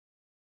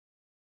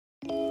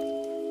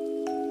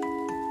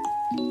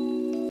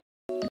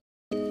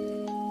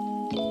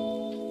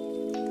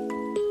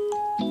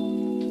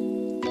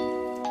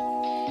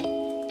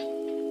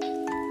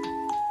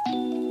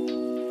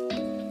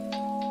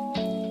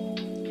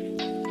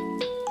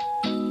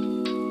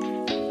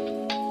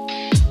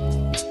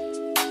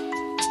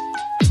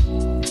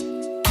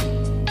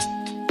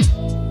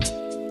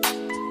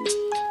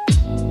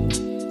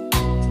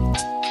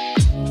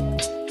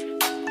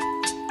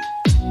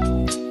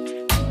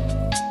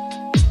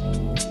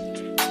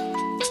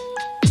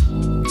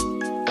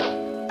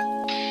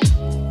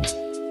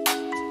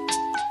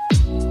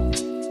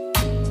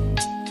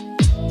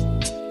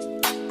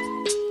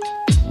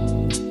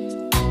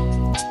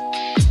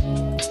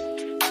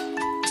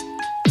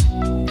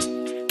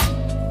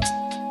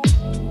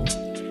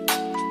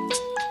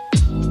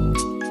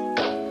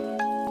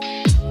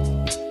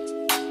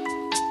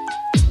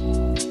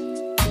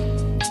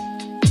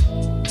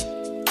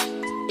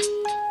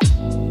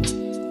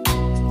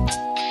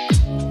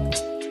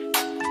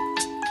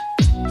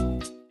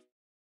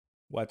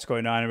What's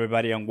going on,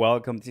 everybody, and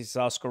welcome. This is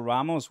Oscar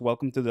Ramos.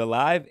 Welcome to the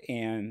live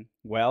and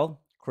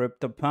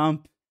crypto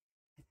pump.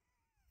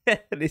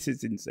 This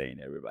is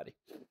insane, everybody.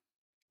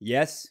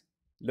 Yes,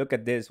 look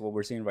at this. What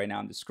we're seeing right now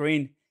on the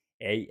screen.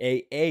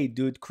 Hey,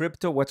 dude,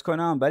 crypto. What's going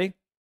on, buddy?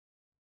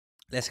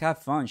 Let's have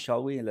fun,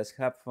 shall we? Let's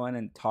have fun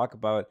and talk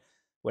about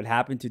what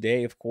happened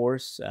today. Of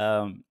course,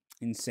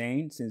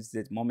 insane. Since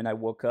the moment I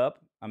woke up,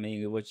 I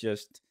mean, it was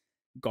just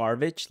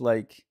garbage.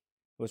 Like,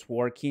 was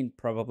working.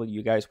 Probably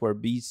you guys were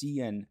busy,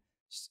 and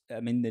I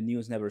mean, the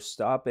news never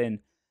stop. And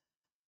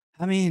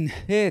I mean,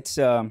 it's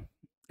the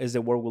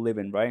world we live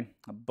in, right?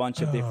 A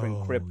bunch of different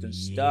Oh, crypto and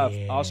stuff.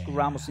 Oscar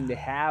Ramos in the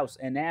yeah. house.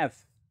 NF.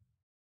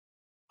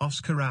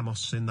 Oscar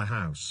Ramos in the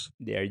house.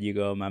 There you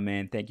go, my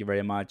man. Thank you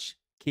very much.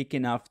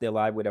 Kicking off the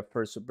live with a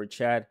first super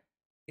chat.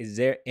 Is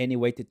there any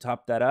way to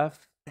top that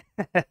off?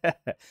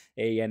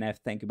 ANF,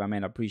 thank you, my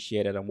man.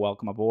 Appreciate it and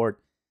welcome aboard.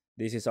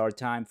 This is our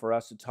time for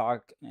us to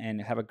talk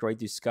and have a great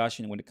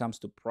discussion when it comes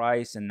to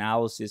price,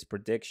 analysis,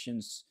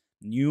 predictions,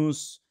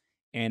 news,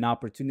 and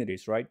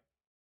opportunities, right?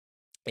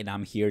 And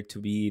I'm here to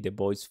be the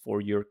voice for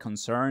your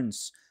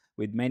concerns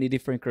with many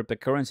different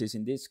cryptocurrencies.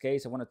 In this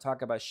case, I want to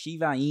talk about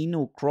Shiba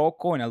Inu,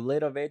 Croco, and a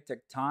little bit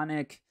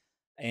Tectonic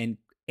and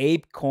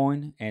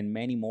ApeCoin and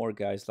many more,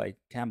 guys. Like,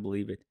 can't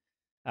believe it.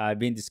 I've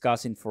been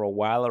discussing for a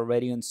while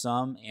already on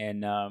some,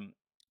 and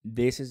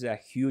this is a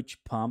huge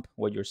pump.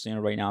 What you're seeing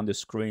right now on the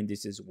screen,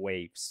 this is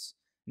Waves.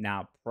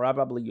 Now,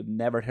 probably you've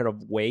never heard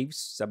of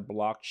Waves. It's a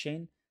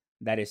blockchain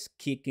that is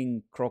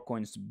kicking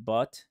Crocoin's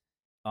butt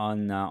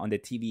on the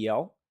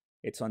TVL.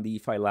 It's on the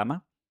DeFi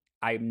Llama.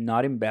 I'm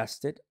not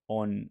invested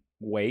on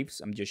Waves.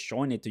 I'm just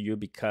showing it to you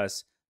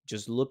because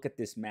just look at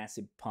this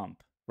massive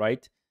pump,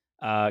 right?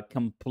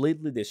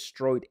 Completely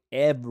destroyed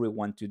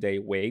everyone today,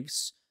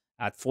 Waves.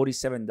 At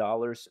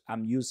 $47,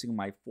 I'm using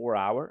my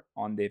 4-hour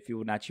on the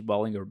Fibonacci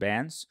Bollinger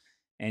Bands,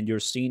 and you're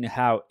seeing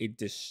how it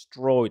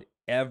destroyed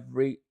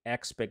every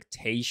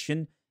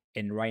expectation,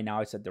 and right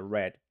now it's at the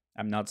red.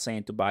 I'm not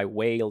saying to buy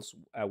waves.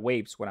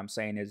 What I'm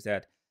saying is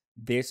that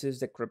this is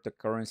the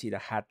cryptocurrency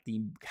that had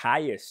the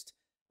highest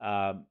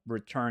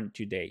return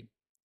today,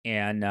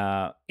 and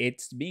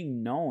it's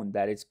being known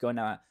that it's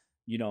gonna,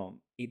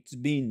 it's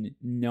being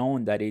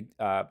known that it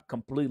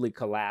completely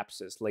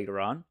collapses later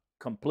on.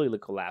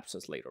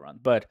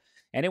 But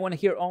anyone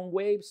here on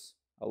Waves?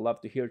 I'd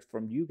love to hear it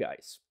from you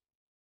guys.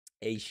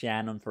 Hey,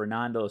 Shannon,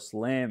 Fernando,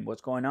 Slim,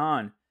 what's going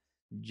on?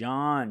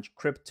 John,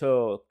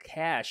 Crypto,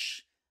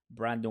 Cash,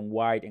 Brandon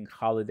White, and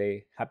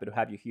Holiday. Happy to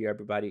have you here,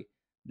 everybody.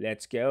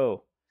 Let's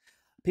go.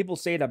 People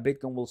say that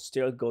Bitcoin will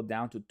still go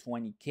down to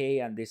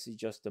 20K, and this is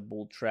just a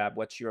bull trap.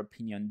 What's your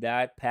opinion on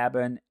that,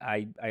 Pavan?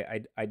 I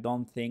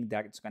don't think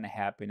that it's going to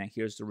happen, and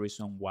here's the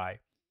reason why.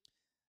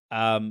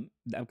 I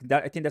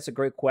think that's a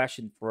great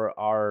question for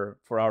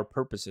our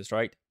purposes,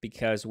 right?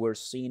 Because we're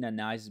seeing a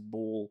nice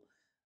bull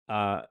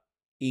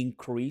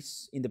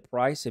increase in the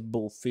price, a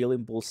bull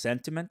feeling, bull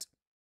sentiment,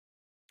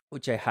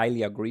 which I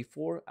highly agree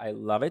for. I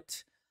love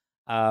it.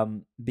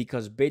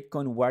 Because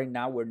Bitcoin right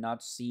now we're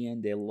not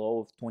seeing the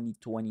low of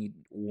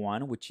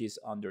 2021, which is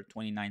under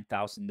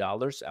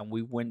 $29,000, and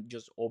we went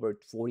just over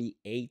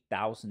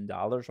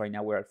 $48,000. Right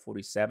now we're at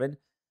 47.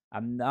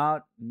 I'm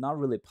not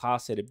really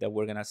positive that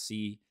we're gonna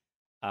see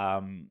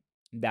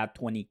that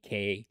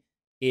 20K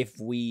if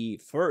we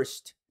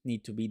first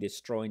need to be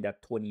destroying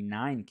that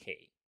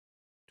 29K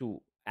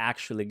to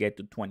actually get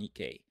to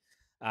 20K.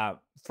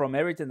 From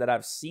everything that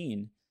I've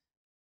seen,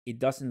 it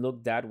doesn't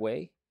look that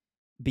way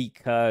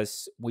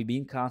because we've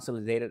been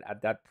consolidated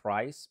at that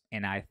price,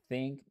 and I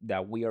think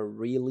that we are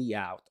really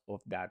out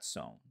of that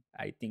zone.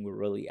 I think we're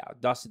really out.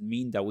 Doesn't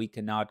mean that we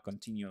cannot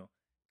continue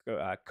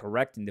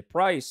correcting the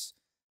price,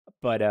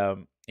 but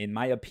in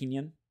my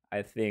opinion,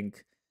 I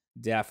think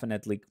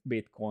definitely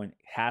Bitcoin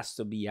has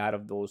to be out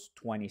of those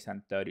 20s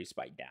and 30s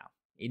by now,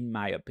 in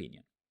my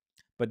opinion.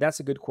 But that's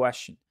a good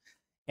question.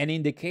 And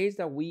in the case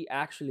that we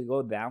actually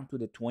go down to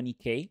the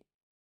 20K,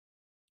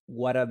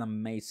 what an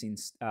amazing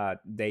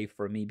day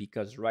for me,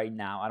 because right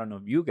now, I don't know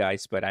if you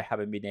guys, but I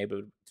haven't been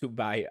able to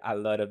buy a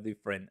lot of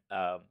different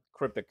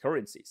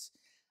cryptocurrencies.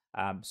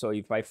 So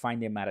if I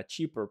find them at a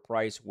cheaper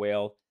price,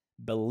 well,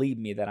 believe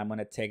me that I'm going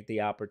to take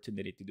the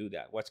opportunity to do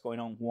that. What's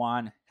going on,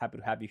 Juan? Happy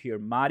to have you here.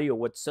 Mario,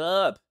 what's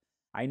up?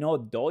 I know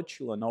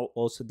Dogecoin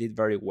also did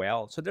very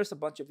well. So there's a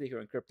bunch of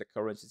different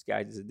cryptocurrencies,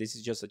 guys. This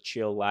is just a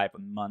chill live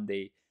on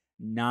Monday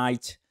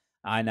night.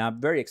 And I'm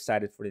very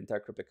excited for the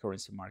entire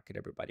cryptocurrency market,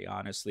 everybody.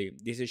 Honestly,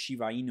 this is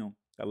Shiba Inu.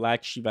 I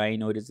like Shiba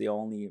Inu. It is the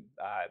only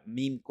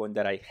meme coin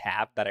that I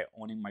have that I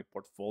own in my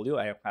portfolio.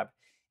 I don't have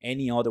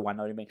any other one.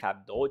 I don't even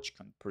have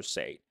Dogecoin per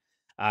se.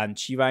 And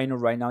Shiba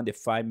Inu right now in the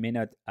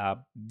 5-minute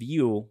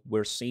view,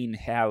 we're seeing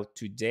how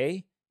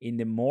today in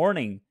the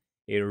morning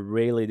it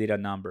really did a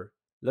number.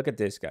 Look at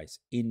this, guys.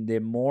 In the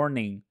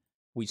morning,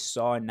 we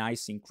saw a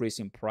nice increase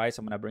in price.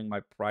 I'm going to bring my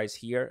price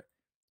here.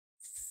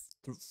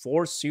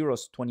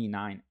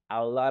 4.029.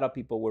 A lot of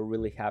people were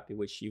really happy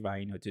with Shiba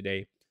Inu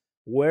today.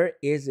 Where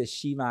is the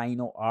Shiba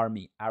Inu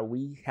army? Do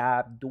we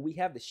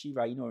have the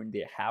Shiba Inu in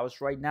the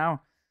house right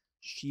now?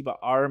 Shiba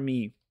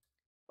army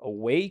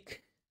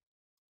awake?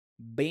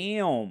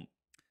 Bam.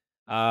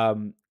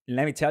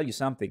 Let me tell you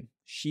something.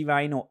 Shiba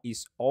Inu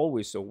is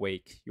always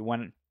awake. You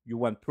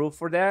want proof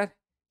for that?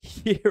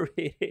 Here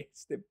it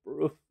is, the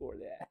proof for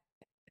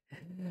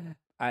that.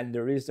 And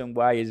the reason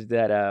why is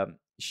that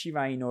Shiba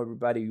Inu,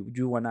 everybody,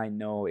 you and I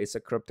know, it's a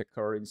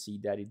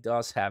cryptocurrency that it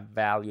does have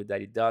value,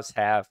 that it does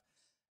have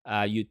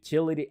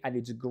utility, and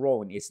it's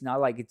growing. It's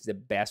not like it's the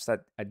best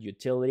at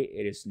utility.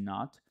 It is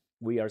not.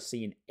 We are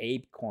seeing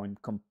ApeCoin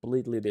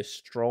completely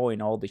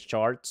destroying all the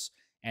charts,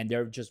 and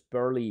they're just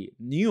barely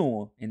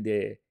new in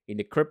the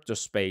crypto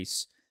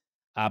space.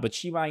 But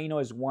Shiba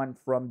Inu is one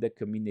from the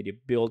community,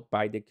 built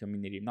by the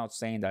community. I'm not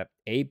saying that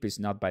Ape is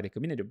not by the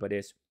community, but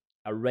it's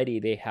already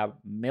they have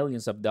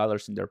millions of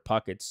dollars in their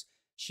pockets.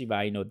 Shiba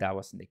Inu, that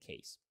wasn't the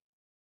case.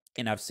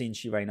 And I've seen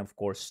Shiba Inu, of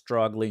course,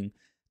 struggling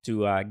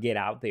to get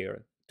out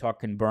there,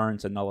 token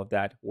burns and all of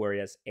that.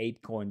 Whereas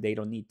ApeCoin, they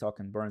don't need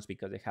token burns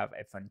because they have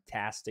a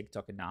fantastic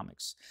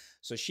tokenomics.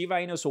 So Shiba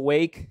Inu is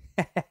awake.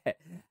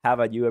 How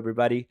about you,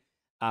 everybody?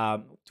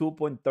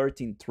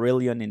 2.13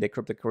 trillion in the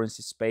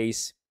cryptocurrency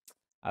space.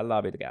 I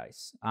love it,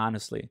 guys.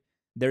 Honestly,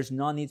 there's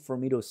no need for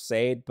me to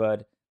say it,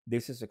 but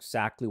this is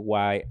exactly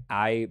why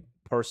I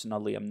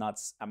personally am not.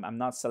 I'm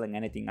not selling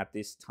anything at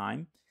this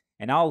time,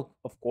 and I'll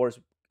of course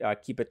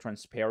keep it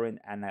transparent,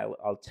 and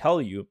I'll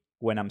tell you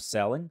when I'm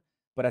selling.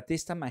 But at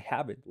this time, I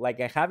haven't.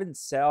 Like I haven't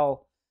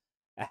sold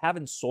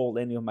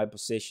any of my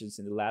positions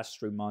in the last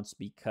 3 months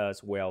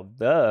because, well,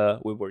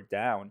 we were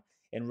down,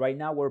 and right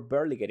now we're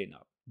barely getting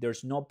up.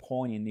 There's no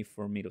point in it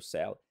for me to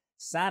sell.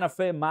 Santa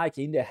Fe Mike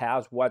in the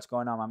house. What's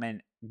going on, my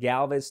man?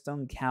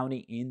 Galveston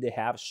County in the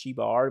house.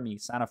 Shiba Army.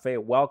 Santa Fe,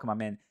 welcome, my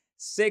man.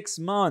 6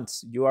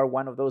 months. You are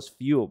one of those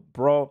few,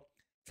 bro.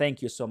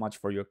 Thank you so much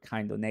for your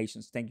kind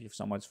donations. Thank you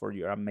so much for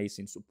your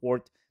amazing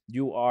support.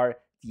 You are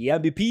the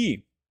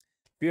MVP.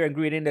 Fear and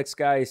Greed Index,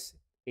 guys.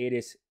 It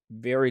is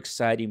very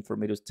exciting for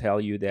me to tell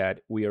you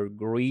that we are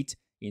great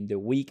in the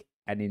week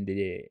and in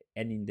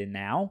the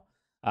now.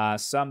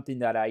 Something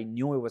that I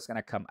knew it was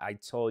gonna come. I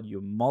told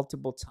you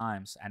multiple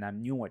times, and I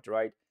knew it,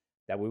 right?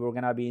 That we were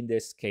gonna be in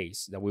this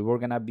case, that we were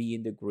gonna be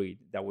in the grid,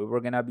 that we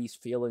were gonna be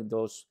feeling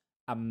those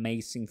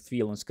amazing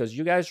feelings. Because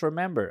you guys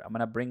remember, I'm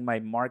gonna bring my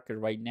marker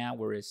right now.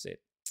 Where is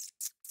it?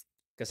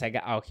 Because I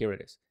got, oh, here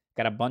it is.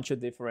 Got a bunch of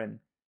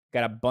different,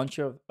 got a bunch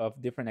of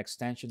different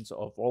extensions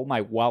of all my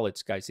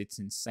wallets, guys. It's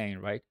insane,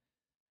 right?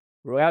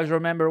 You guys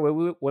remember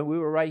when we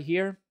were right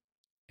here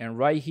and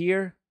right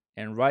here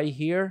and right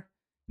here?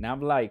 Now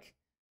I'm like,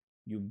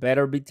 you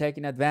better be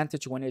taking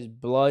advantage when it's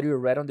bloody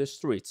red on the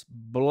streets.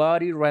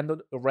 Bloody red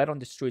on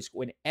the streets.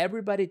 When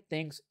everybody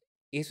thinks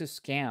it's a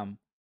scam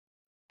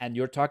and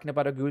you're talking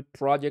about a good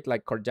project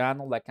like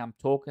Cardano, like I'm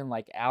talking,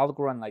 like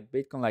Algorand, like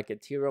Bitcoin, like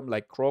Ethereum,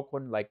 like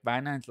Crocoin, like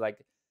Binance, like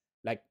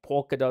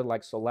Polkadot,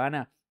 like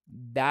Solana,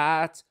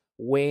 that's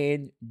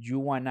when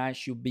you and I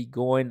should be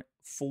going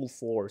full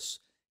force.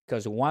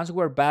 Because once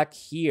we're back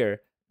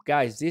here,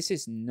 guys, this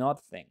is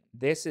nothing.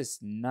 This is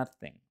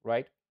nothing,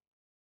 right?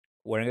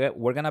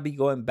 We're gonna be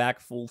going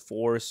back full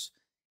force,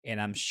 and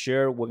I'm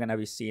sure we're gonna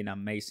be seeing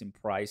amazing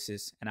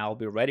prices, and I'll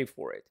be ready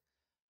for it.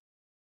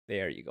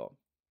 There you go.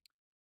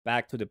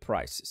 Back to the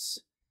prices.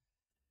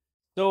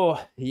 So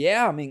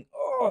yeah, I mean,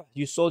 oh,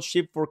 you sold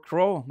ship for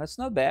Crow. That's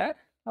not bad.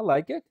 I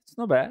like it. It's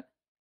not bad.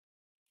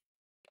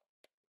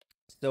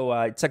 So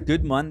it's a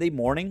good Monday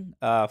morning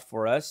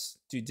for us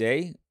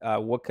today.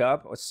 Woke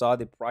up, I saw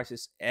the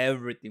prices.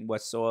 Everything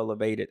was so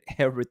elevated.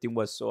 Everything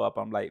was so up.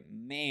 I'm like,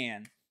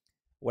 man,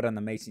 what an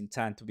amazing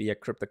time to be a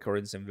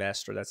cryptocurrency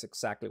investor. That's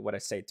exactly what I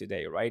say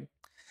today, right?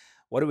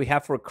 What do we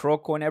have for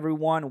Crocoin,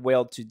 everyone?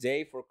 Well,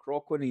 today for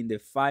Crocoin in the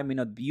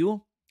 5-minute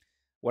view,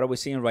 what are we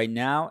seeing right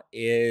now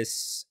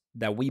is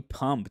that we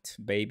pumped,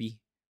 baby,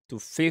 to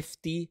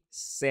 50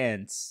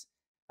 cents.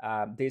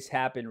 This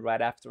happened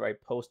right after I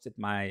posted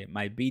my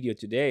video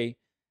today.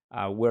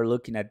 We're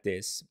looking at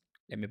this.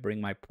 Let me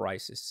bring my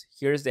prices.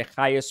 Here's the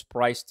highest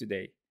price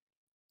today.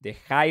 The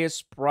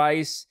highest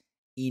price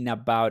in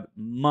about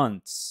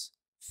months.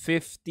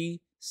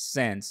 50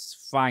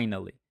 cents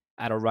finally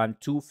at around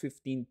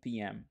 2:15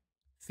 p.m.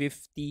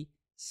 50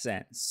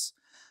 cents.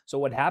 So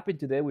what happened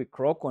today with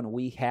Crocon?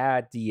 We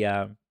had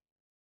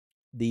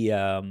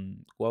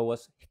what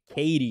was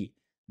Katie,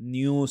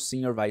 new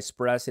senior vice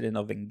president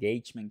of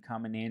engagement,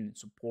 coming in and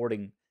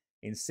supporting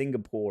in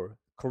Singapore.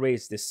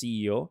 Chris, the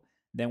CEO.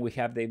 Then we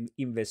have the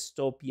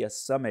Investopia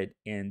Summit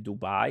in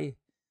Dubai,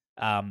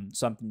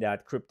 something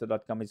that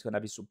Crypto.com is going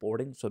to be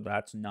supporting. So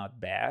that's not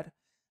bad.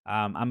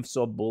 I'm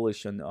so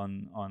bullish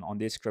on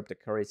this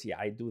cryptocurrency.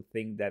 I do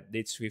think that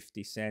this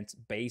 50 cents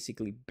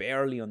basically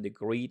barely on the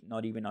grid,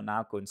 not even on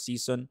altcoin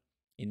season.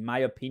 In my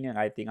opinion,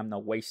 I think I'm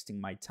not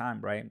wasting my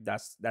time, right?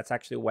 That's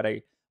actually what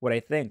I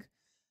think.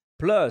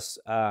 Plus,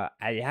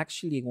 I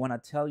actually want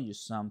to tell you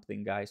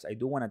something, guys. I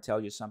do want to tell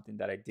you something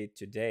that I did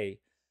today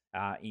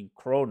in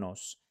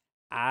Kronos.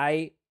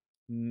 I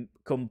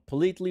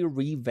completely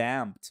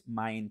revamped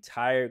my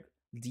entire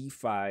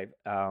DeFi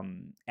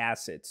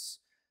assets.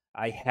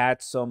 I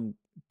had some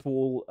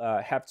pool,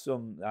 have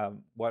some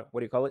what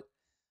do you call it?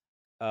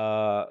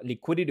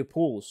 Liquidity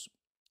pools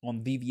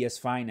on VVS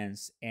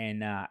Finance,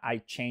 and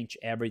I changed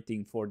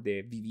everything for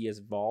the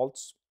VVS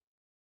vaults.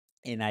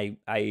 And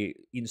I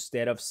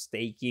instead of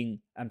staking,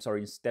 I'm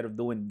sorry, instead of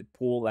doing the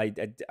pool,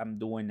 I'm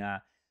doing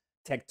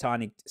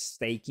Tectonic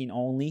staking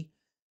only.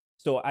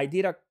 So I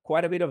did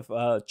quite a bit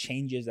of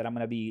changes that I'm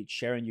gonna be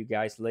sharing you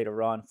guys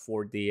later on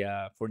for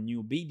the for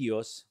new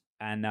videos,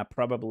 and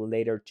probably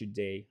later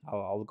today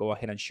I'll go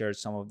ahead and share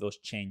some of those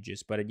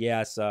changes. But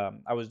yes,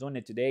 I was doing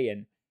it today,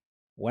 and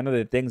one of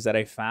the things that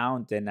I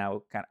found, and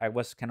I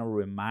was kind of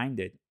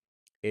reminded,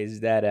 is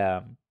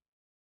that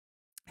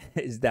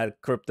is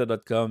that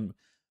crypto.com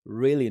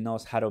really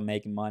knows how to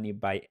make money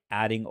by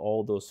adding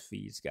all those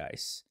fees,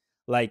 guys.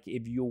 Like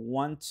if you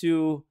want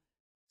to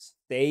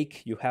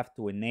stake, you have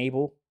to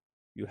enable,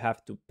 you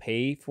have to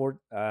pay for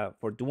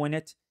doing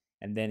it,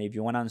 and then if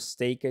you want to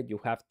unstake it, you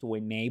have to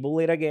enable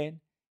it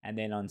again, and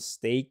then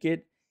unstake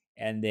it,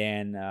 and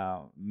then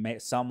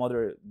some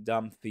other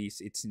dumb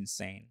fees. It's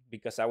insane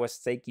because I was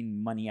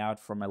taking money out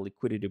from a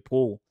liquidity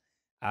pool.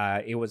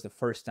 It was the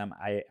first time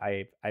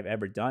I've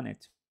ever done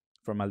it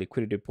from a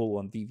liquidity pool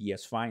on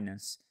VVS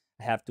Finance.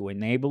 I have to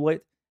enable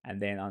it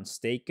and then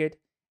unstake it,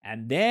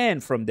 and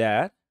then from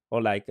that,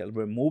 or like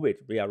remove it,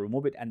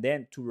 remove it, and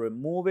then to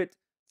remove it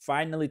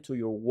finally to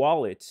your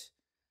wallet,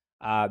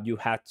 you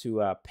had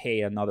to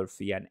pay another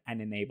fee and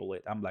enable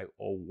it. I'm like,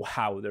 oh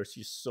wow, there's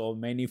just so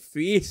many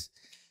fees,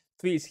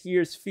 fees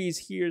here's,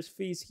 fees here's,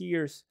 fees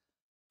here's.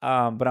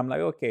 But I'm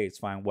like, okay, it's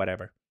fine,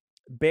 whatever.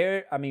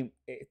 I mean,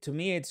 to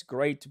me, it's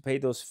great to pay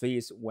those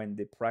fees when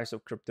the price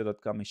of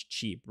crypto.com is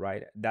cheap,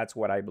 right? That's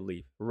what I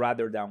believe,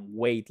 rather than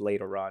wait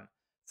later on,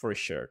 for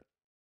sure.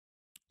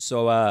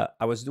 So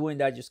I was doing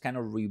that, just kind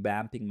of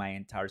revamping my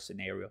entire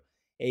scenario.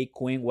 Hey,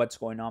 Queen, what's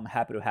going on? I'm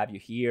happy to have you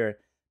here.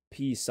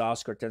 Peace,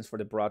 Oscar. Thanks for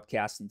the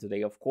broadcasting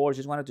today. Of course,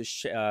 just wanted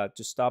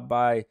to stop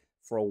by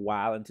for a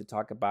while and to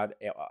talk about,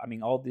 I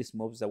mean, all these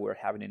moves that we're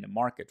having in the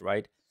market,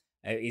 right?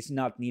 It's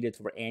not needed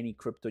for any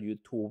crypto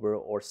YouTuber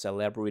or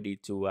celebrity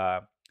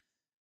to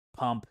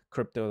pump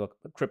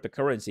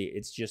cryptocurrency.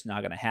 It's just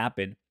not going to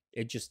happen.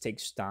 It just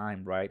takes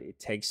time, right? It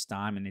takes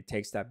time, and it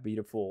takes that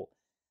beautiful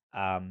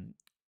um,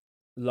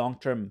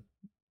 long-term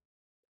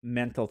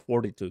mental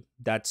fortitude.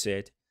 That's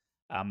it.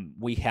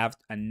 We have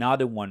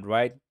another one,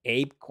 right?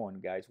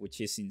 ApeCoin, guys, which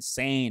is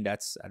insane.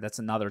 That's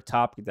another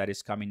topic that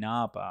is coming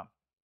up.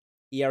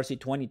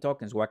 ERC20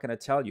 tokens. What can I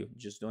tell you?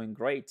 Just doing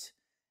great.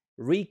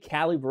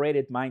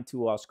 Recalibrated mine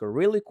too, Oscar.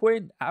 Really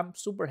quick. I'm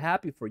super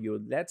happy for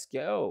you. Let's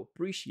go.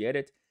 Appreciate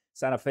it.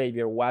 Santa Fe, if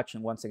you're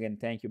watching, once again,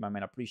 thank you, my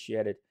man.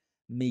 Appreciate it.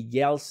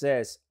 Miguel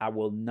says, I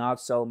will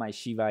not sell my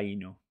Shiba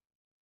Inu.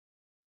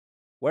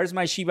 Where's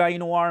my Shiba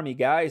Inu army,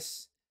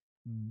 guys?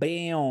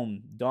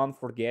 Bam! Don't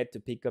forget to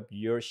pick up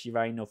your Shiba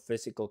Inu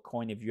physical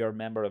coin if you're a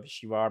member of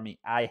Shiba Army.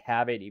 I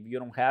have it. If you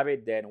don't have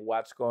it, then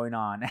what's going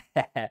on?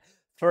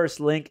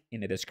 First link in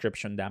the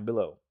description down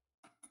below.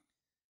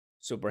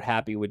 Super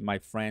happy with my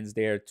friends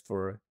there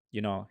for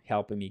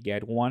helping me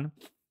get one.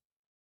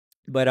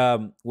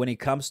 But when it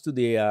comes to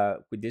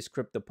the with this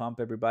crypto pump,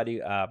 everybody,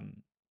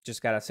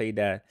 just gotta say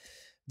that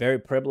very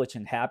privileged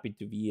and happy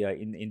to be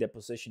in the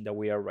position that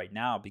we are right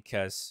now,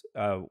 because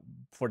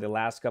for the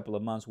last couple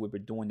of months we've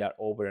been doing that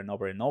over and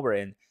over and over.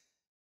 And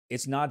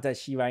it's not that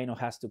Shiba Inu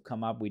has to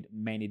come up with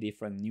many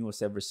different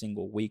news every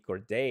single week or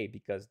day,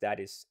 because that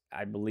is,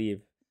 I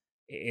believe,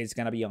 it's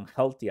gonna be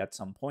unhealthy at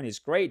some point. It's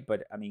great,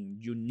 but I mean,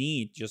 you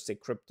need just a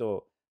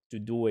crypto to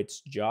do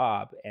its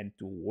job and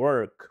to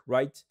work,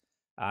 right?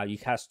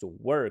 It has to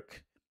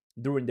work.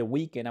 During the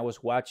weekend, I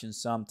was watching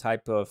some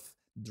type of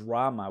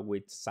drama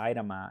with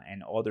Saitama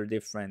and other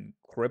different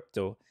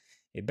crypto.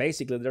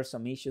 Basically, there's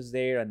some issues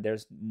there, and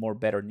there's more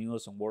better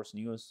news and worse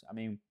news. I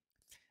mean,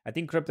 I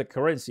think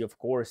cryptocurrency, of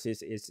course,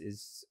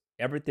 is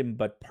everything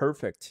but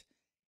perfect.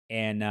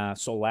 And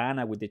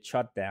Solana with the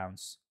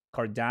shutdowns,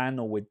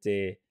 Cardano with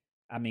the,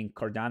 I mean,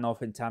 Cardano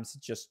oftentimes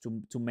it's just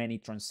too many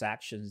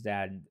transactions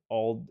that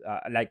all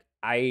like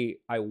I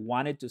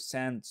wanted to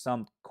send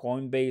some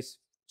Coinbase,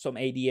 some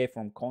ADA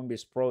from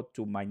Coinbase Pro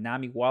to my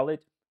Nami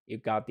wallet.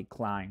 It got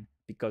declined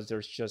because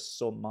there's just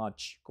so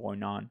much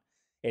going on.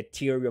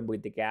 Ethereum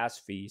with the gas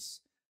fees.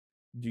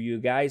 Do you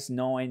guys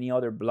know any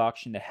other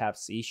blockchain that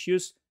has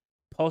issues?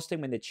 Post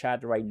them in the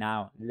chat right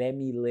now. Let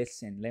me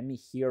listen. Let me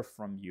hear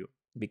from you,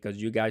 because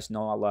you guys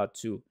know a lot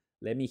too.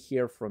 Let me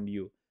hear from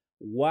you.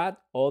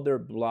 What other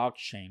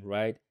blockchain,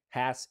 right,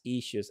 has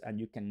issues, and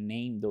you can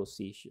name those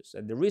issues?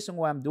 And the reason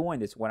why I'm doing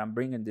this, when I'm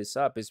bringing this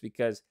up, is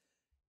because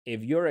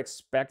if you're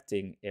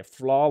expecting a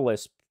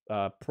flawless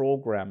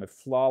program, a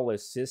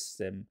flawless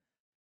system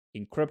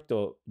in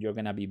crypto, you're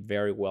going to be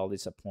very well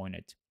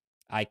disappointed.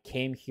 I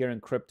came here in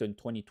crypto in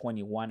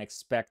 2021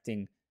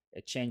 expecting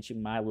a change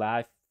in my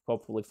life,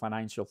 hopefully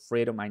financial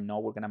freedom. I know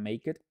we're going to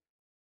make it,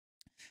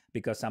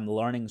 because I'm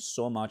learning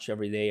so much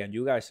every day, and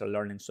you guys are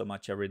learning so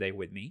much every day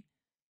with me.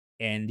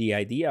 And the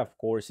idea, of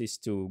course, is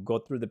to go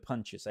through the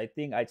punches. I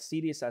think I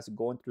see this as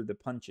going through the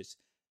punches.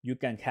 You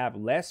can have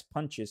less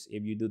punches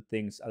if you do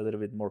things a little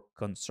bit more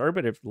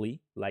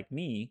conservatively, like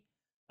me,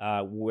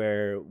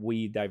 where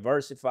we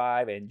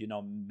diversify and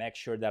make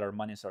sure that our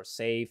monies are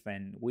safe,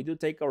 and we do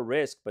take our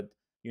risk, but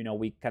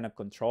we kind of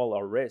control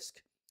our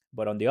risk.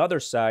 But on the other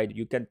side,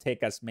 you can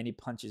take as many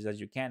punches as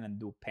you can and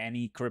do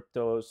penny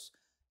cryptos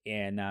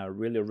and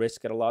really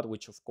risk it a lot,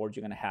 which of course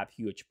you're going to have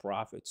huge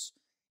profits.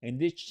 In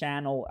this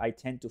channel, I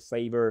tend to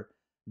favor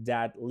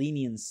that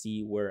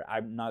leniency where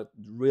I'm not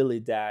really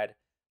that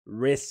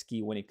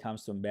risky when it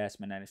comes to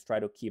investment, and I try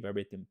to keep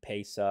everything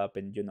pace up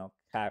and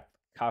have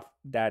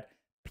that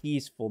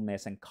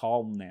peacefulness and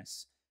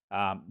calmness.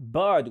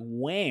 But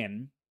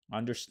when,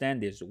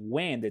 understand this,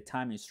 when the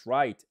time is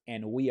right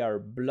and we are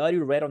bloody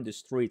red on the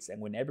streets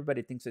and when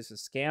everybody thinks it's a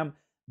scam,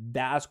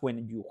 that's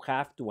when you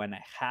have to, and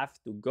I have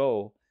to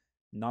go,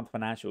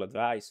 non-financial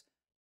advice,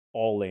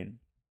 all in.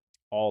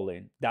 All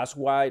in. That's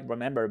why,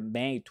 remember,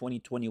 May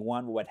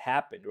 2021, what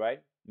happened,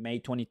 right? May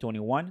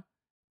 2021.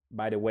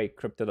 By the way,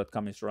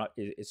 crypto.com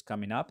is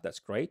coming up. That's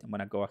great. I'm going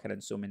to go ahead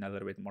and zoom in a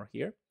little bit more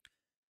here.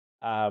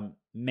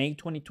 May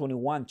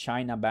 2021,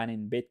 China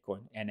banning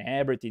Bitcoin and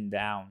everything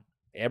down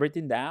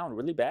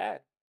really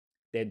bad.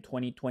 Then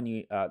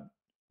 2020,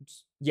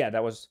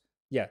 that was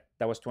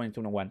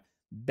 2021.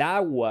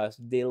 That was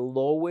the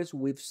lowest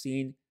we've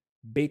seen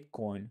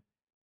Bitcoin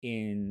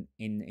in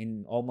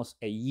almost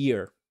a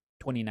year,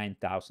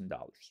 $29,000.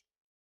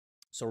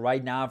 So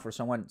right now, for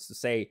someone to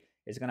say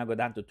it's gonna go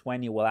down to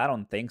 20, well, I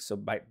don't think so.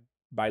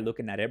 By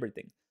looking at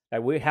everything,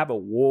 like we have a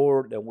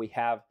war, and we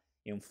have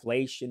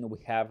inflation, we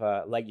have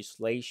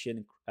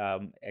legislation,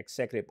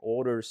 executive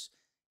orders,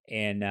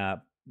 and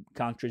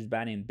countries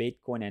banning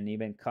Bitcoin, and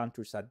even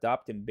countries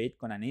adopting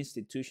Bitcoin, and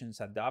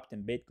institutions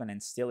adopting Bitcoin,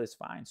 and still is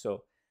fine.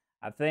 So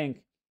I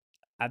think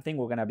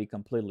we're gonna be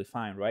completely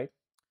fine, right?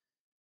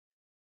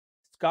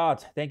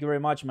 Scott, thank you very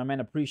much, my man.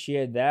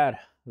 Appreciate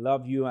that.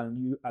 Love you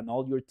and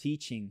all your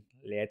teaching.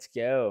 Let's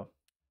go.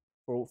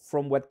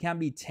 From what can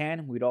be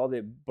 10 with all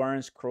the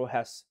burns Crow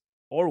has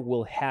or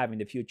will have in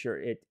the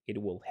future, it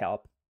will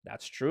help.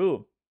 That's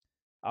true.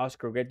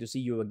 Oscar, great to see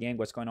you again.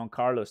 What's going on,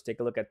 Carlos?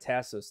 Take a look at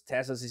Tesos.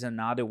 Tesos is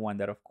another one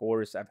that, of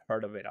course, I've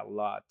heard of it a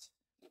lot.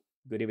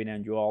 Good evening,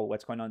 and you all.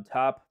 What's going on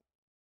top?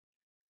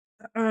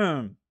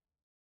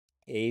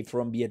 Hey,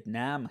 from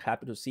Vietnam.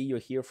 Happy to see you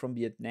here from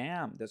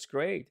Vietnam. That's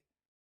great.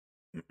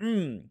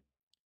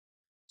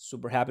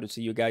 Super happy to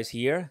see you guys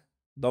here.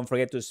 Don't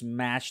forget to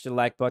smash the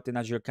like button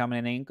as you're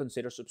coming in.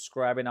 Consider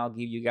subscribing. I'll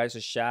give you guys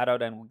a shout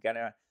out, and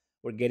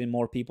we're getting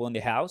more people in the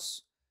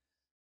house.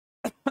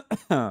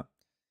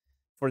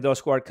 For those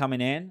who are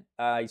coming in,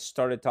 I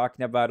started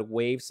talking about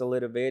waves a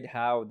little bit,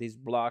 how this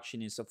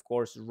blockchain is, of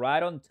course,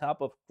 right on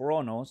top of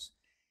Chronos,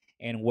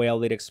 and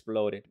well, it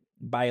exploded.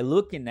 By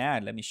looking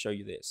at, let me show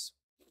you this.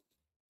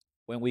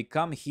 When we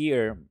come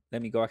here,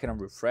 let me go ahead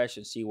and refresh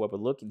and see what we're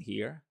looking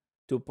here.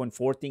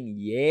 2.14,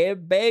 yeah,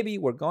 baby,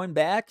 we're going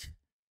back.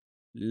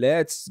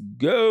 Let's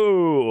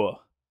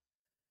go.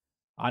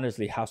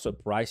 Honestly, how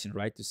surprising,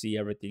 right, to see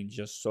everything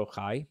just so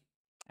high.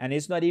 And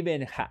it's not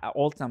even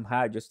all-time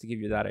high, just to give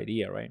you that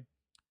idea, right?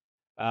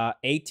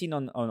 18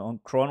 on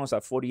Chronos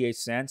at 48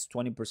 cents,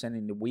 20%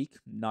 in the week.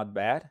 Not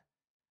bad.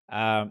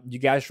 You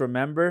guys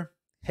remember?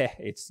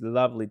 It's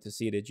lovely to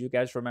see that. You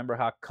guys remember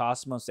how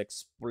Cosmos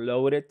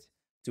exploded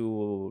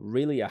to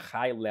really a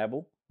high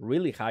level,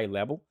 really high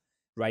level?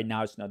 Right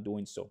now, it's not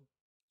doing so.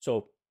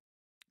 So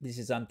this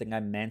is something I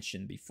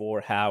mentioned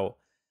before, how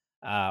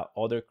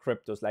other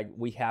cryptos, like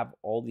we have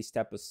all these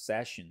type of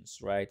sessions,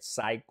 right?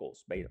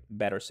 Cycles,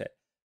 better said.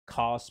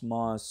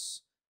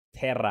 Cosmos,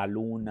 Terra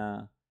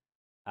Luna,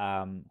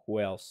 who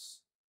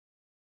else?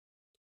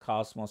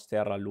 Cosmos,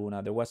 Terra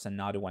Luna. There was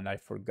another one, I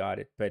forgot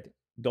it, but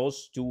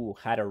those two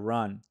had a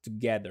run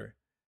together.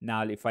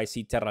 Now, if I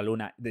see Terra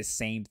Luna, the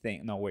same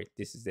thing. No, wait,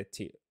 this is the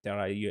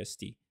Terra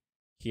UST.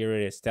 Here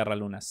it is, Terra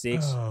Luna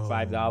 6,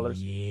 $5.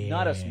 Yeah.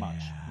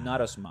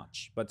 Not as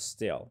much, but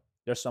still,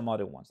 there's some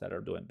other ones that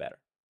are doing better.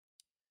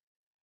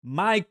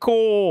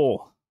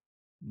 Michael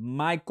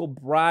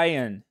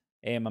Bryan,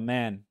 hey, my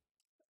man.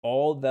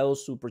 All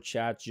those super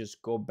chats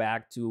just go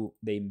back to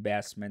the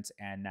investments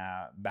and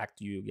back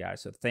to you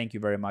guys. So thank you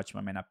very much,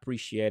 my man. I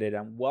appreciate it.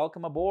 And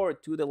welcome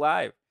aboard to the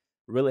live.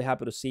 Really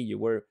happy to see you.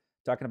 We're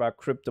talking about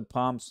crypto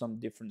pumps, some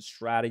different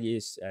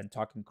strategies, and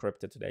talking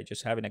crypto today.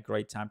 Just having a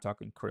great time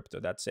talking crypto.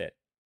 That's it.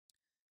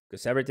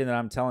 Because everything that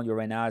I'm telling you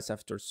right now is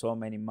after so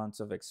many months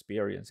of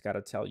experience. Got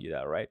to tell you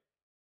that, right?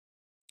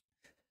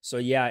 So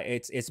yeah,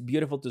 it's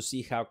beautiful to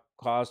see how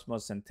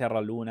Cosmos and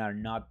Terra Luna are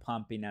not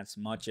pumping as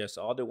much as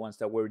other ones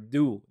that were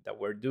due,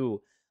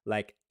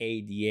 like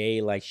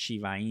ADA, like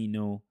Shiba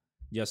Inu.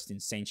 Just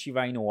insane. Shiba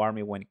Inu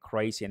army went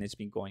crazy, and it's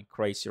been going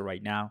crazy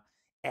right now.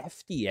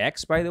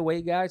 FTX, by the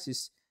way,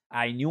 guys,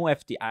 I knew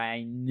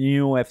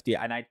FTX,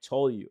 and I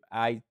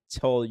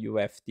told you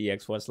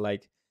FTX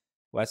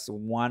was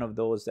one of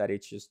those that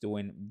it's just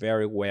doing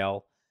very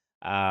well.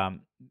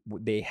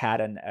 They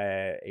had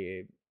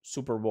a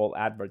Super Bowl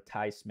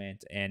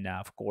advertisement, and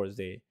of course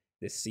the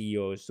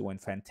CEO is doing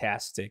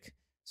fantastic.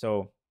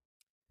 So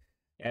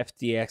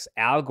FTX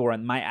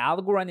algorand. My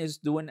algorand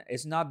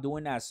is not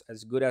doing as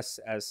good as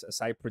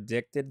I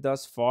predicted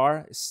thus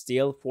far.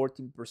 Still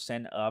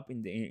 14% up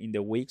in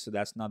the week, so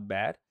that's not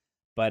bad.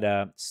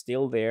 But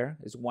still there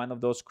is one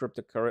of those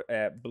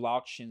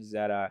blockchains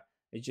that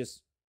it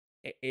just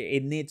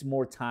it needs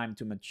more time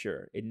to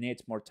mature. It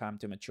needs more time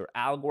to mature.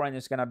 Algorand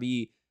is gonna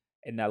be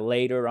in a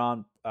later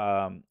on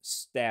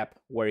step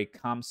where it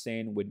comes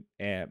in with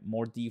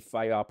more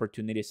DeFi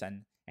opportunities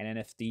and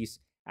NFTs,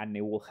 and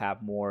it will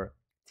have more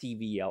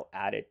TVL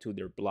added to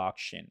their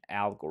blockchain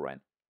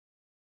algorithm.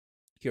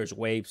 Here's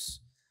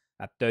Waves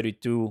at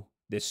 32,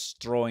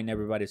 destroying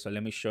everybody. So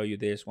let me show you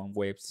this one,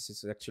 Waves.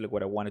 This is actually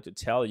what I wanted to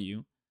tell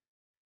you.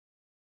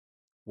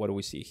 What do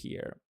we see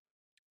here?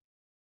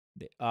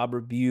 The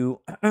overview.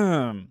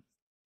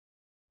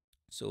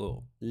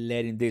 So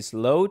letting this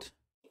load.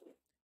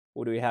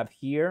 What do we have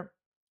here?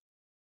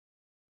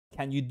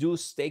 Can you do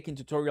staking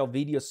tutorial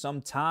videos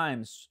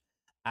sometimes?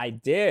 I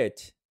did.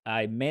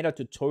 I made a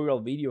tutorial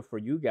video for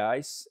you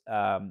guys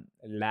on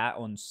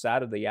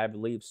Saturday, I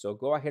believe. So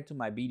go ahead to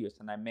my videos,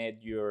 and I made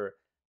your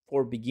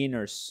for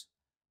beginners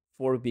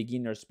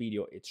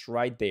video. It's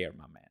right there,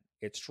 my man.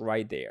 It's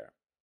right there.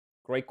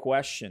 Great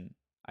question.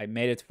 I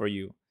made it for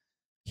you.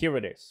 Here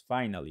it is.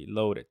 Finally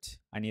loaded.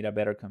 I need a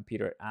better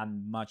computer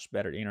and much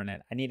better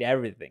internet. I need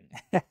everything.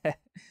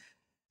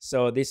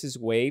 So this is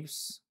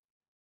Waves.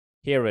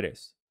 Here it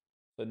is.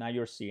 So now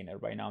you're seeing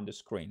it right now on the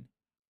screen.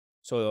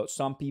 So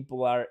some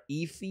people are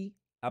iffy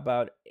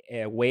about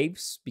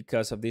Waves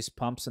because of these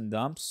pumps and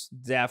dumps.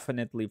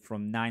 Definitely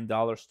from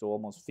 $9 to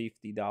almost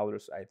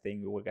 $50. I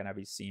think we're gonna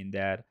be seeing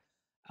that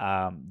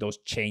those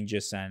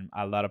changes, and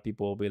a lot of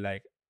people will be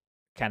like,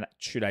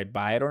 should I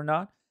buy it or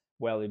not?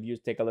 Well, if you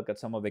take a look at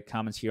some of the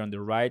comments here on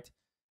the right,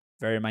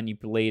 very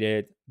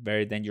manipulated,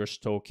 very dangerous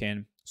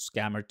token,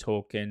 scammer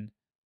token,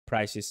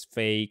 price is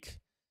fake.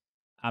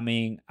 I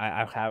mean,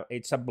 I have,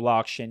 it's a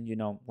blockchain. You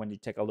know, when you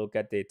take a look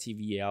at the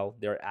TVL,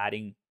 they're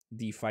adding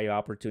DeFi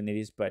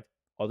opportunities, but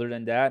other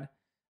than that,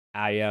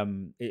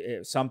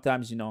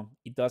 sometimes, you know,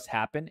 it does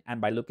happen. And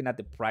by looking at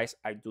the price,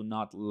 I do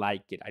not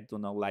like it. I do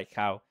not like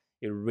how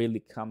it really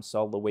comes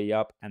all the way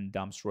up and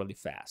dumps really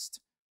fast.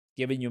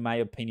 Giving you my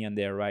opinion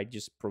there, right?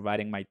 Just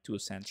providing my 2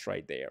 cents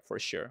right there for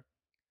sure.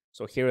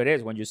 So here it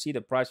is. When you see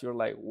the price, you're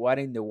like, what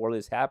in the world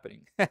is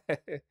happening?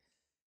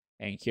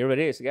 And here it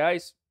is,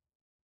 guys.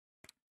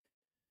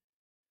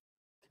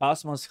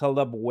 Cosmos held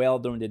up well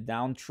during the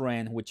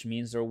downtrend, which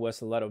means there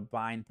was a lot of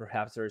buying.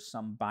 Perhaps there's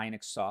some buying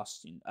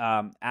exhaustion.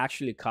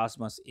 Actually,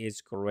 Cosmos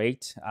is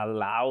great.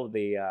 Allow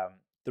the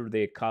through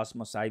the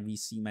Cosmos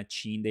IVC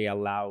machine, they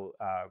allow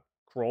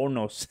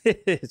Chronos,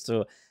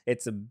 so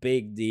it's a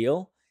big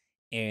deal,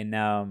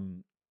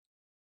 and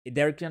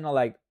they're kind of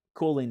like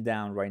cooling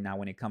down right now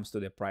when it comes to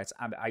the price.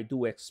 I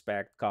do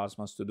expect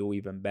Cosmos to do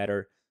even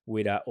better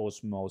with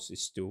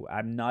Osmosis too.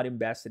 I'm not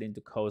invested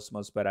into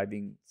Cosmos, but I've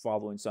been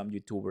following some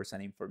YouTubers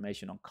and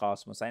information on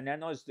Cosmos, and I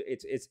know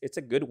it's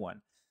a good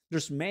one.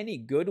 There's many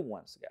good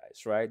ones,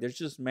 guys, right? There's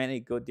just many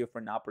good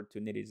different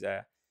opportunities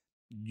that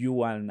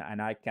you and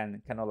I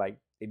can kind of like,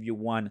 if you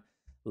want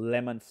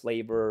lemon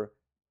flavor,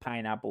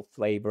 pineapple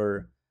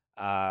flavor,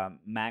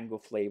 mango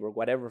flavor,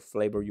 whatever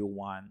flavor you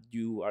want,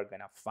 you are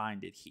gonna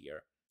find it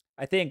here.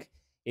 I think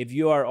if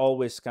you are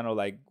always kind of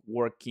like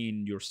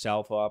working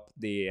yourself up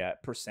the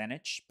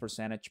percentage,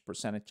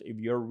 if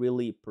you're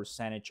really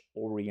percentage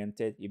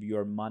oriented, if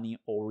you're money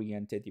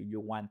oriented, if you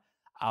want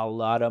a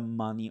lot of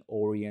money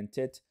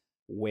oriented,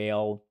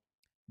 well,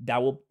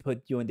 that will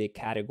put you in the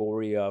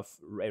category of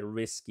a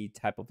risky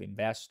type of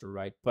investor,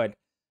 right? But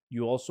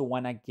you also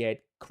want to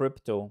get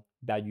crypto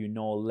that you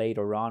know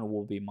later on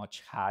will be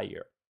much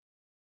higher.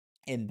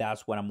 And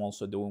that's what I'm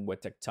also doing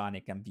with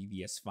Tectonic and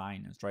VVS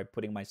Finance, right?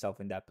 Putting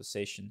myself in that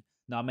position.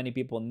 Not many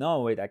people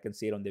know it. I can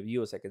see it on the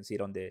views. I can see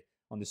it on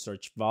the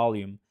search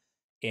volume,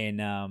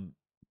 and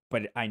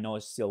but I know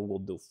it still will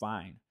do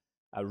fine.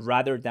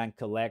 Rather than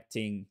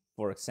collecting,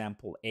 for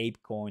example,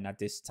 ApeCoin at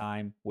this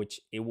time, which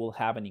it will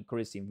have an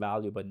increase in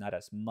value, but not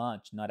as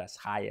much, not as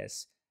high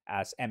as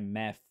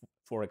MF,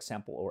 for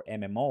example, or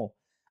MMO.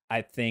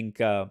 I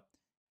think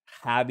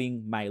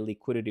having my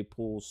liquidity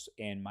pools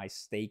and my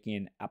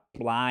staking,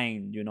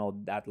 applying, you know,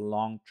 that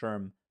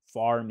long-term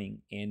farming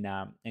in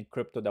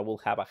crypto that will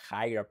have a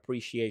higher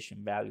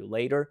appreciation value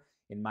later,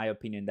 in my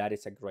opinion, that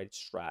is a great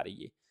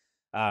strategy.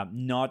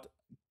 Not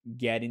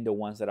getting the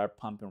ones that are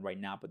pumping right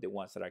now, but the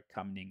ones that are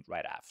coming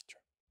right after.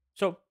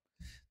 So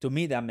to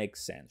me, that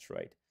makes sense,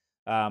 right?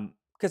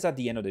 Because at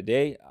the end of the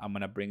day, I'm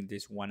gonna bring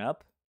this one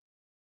up.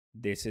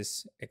 This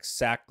is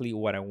exactly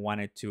what I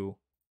wanted to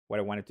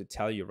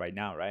tell you right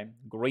now, right?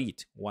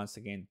 Great. Once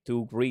again,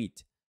 too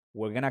great.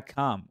 We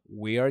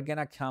are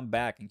gonna come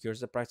back, and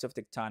here's the price of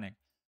Tectonic.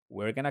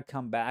 We're gonna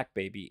come back,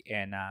 baby,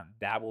 and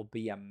that will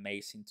be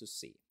amazing to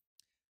see.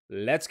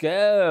 Let's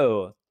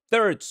go.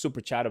 Third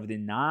super chat of the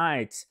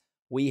night.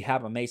 We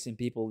have amazing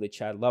people in the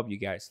chat. Love you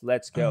guys.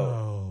 Let's go.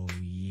 Oh,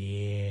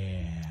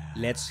 yeah.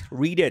 Let's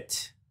read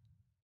it.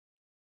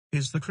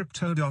 Is the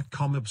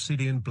Crypto.com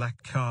Obsidian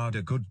Black Card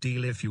a good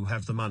deal if you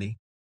have the money?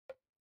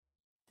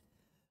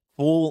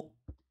 Full,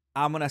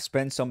 I'm gonna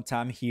spend some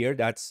time here.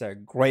 That's a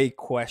great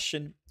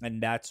question,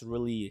 and that's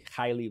really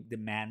highly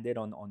demanded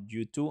on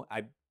YouTube.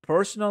 I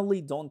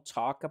personally don't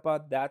talk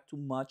about that too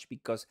much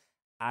because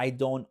I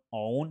don't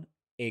own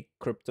a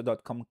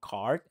crypto.com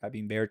card. I've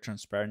been very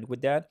transparent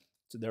with that.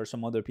 So there are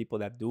some other people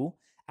that do.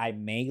 I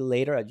may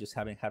later, I just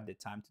haven't had the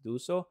time to do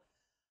so.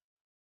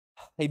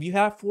 If you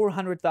have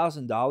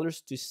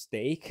 $400,000 to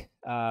stake,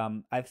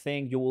 I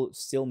think you will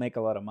still make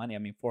a lot of money. I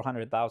mean,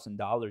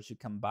 $400,000, you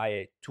can buy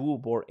a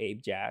two-board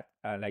ape jet,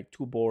 like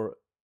two-board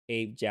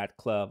ape jet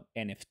club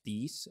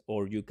NFTs,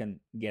 or you can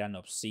get an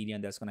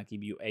obsidian that's gonna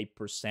give you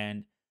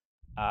 8%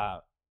 uh,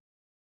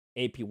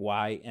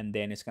 APY, and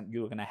then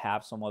you're gonna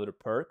have some other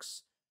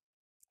perks.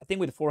 I think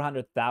with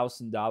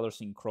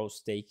 $400,000 in Crow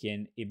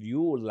staking, if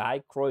you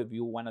like Crow, if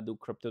you want to do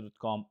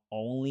crypto.com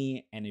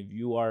only, and if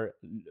you are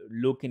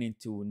looking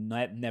into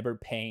never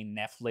paying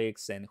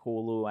Netflix and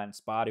Hulu and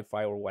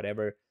Spotify or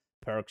whatever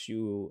perks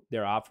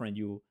they're offering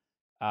you,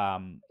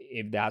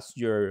 if that's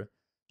your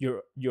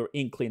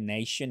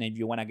inclination, and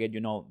you want to get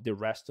the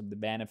rest of the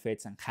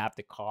benefits and have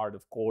the card,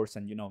 of course,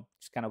 and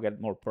just kind of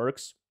get more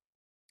perks,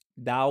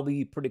 that'll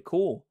be pretty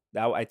cool.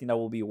 I think that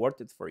will be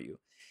worth it for you.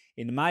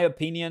 In my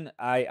opinion,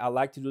 I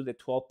like to do the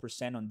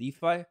 12% on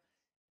DeFi,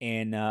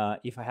 and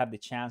if I have the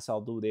chance,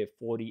 I'll do the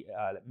 40,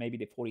 maybe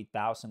the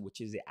 40,000, which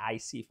is the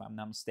IC, if I'm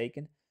not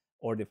mistaken,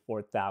 or the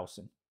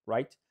 4,000,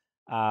 right?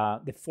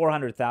 The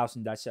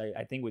 400,000. That's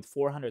I think with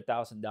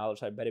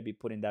 $400,000, I better be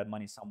putting that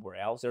money somewhere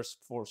else. There's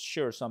for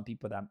sure some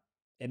people that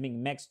I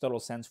mean makes total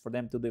sense for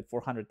them to do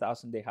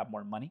 400,000. They have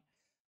more money,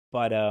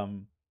 but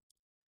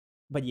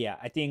yeah,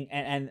 I think,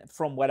 and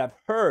from what I've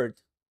heard,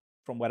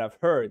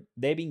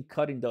 they've been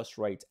cutting those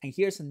rates. And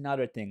here's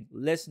another thing.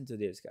 Listen to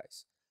this,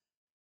 guys,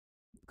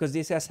 because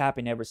this has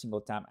happened every single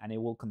time, and it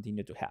will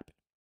continue to happen.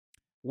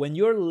 When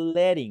you're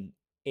letting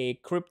a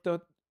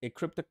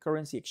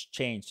cryptocurrency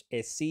exchange,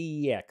 a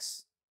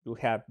CEX, you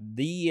have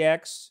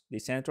DEX,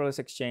 decentralized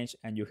exchange,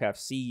 and you have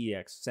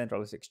CEX,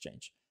 centralized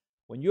exchange.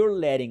 When you're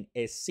letting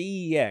a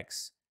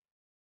CEX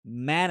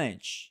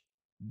manage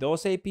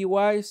those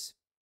APYs,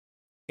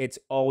 it's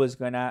always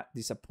gonna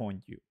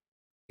disappoint you.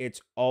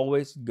 It's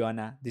always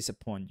gonna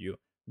disappoint you.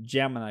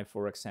 Gemini,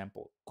 for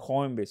example,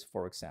 Coinbase,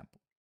 for example,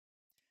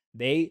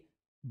 they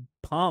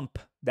pump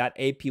that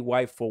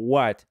APY for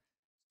what?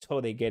 So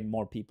they get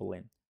more people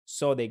in.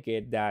 So they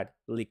get that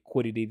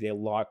liquidity, they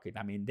lock it.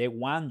 I mean, they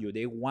want you.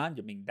 They want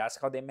you. I mean, that's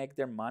how they make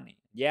their money.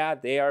 Yeah,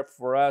 they are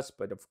for us,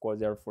 but of course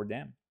they're for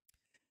them.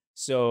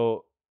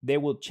 So they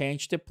will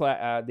change the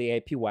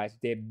APYs.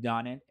 They've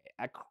done it.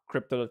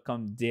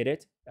 Crypto.com did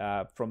it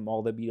from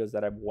all the videos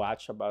that I've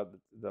watched about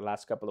the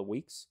last couple of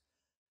weeks.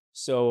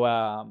 So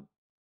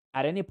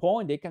at any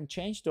point, they can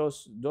change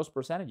those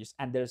percentages,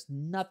 and there's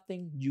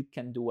nothing you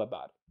can do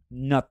about it.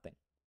 Nothing.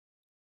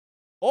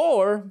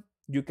 Or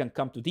you can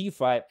come to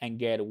DeFi and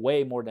get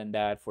way more than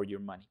that for your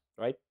money,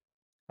 right?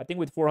 I think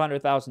with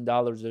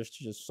 $400,000, there's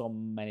just so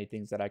many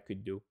things that I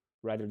could do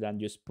rather than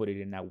just put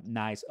it in a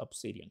nice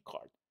obsidian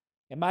card.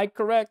 Am I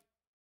correct?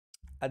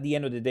 At the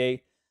end of the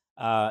day,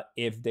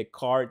 if the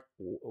card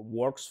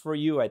works for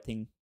you, I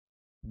think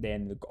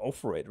then go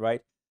for it,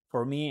 right?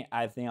 For me,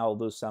 I think I'll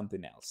do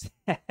something else.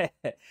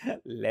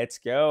 Let's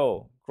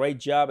go. Great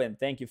job, and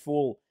thank you,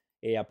 Fool.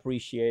 I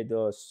appreciate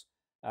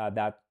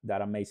that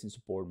amazing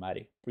support,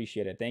 Maddie.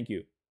 Appreciate it. Thank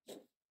you.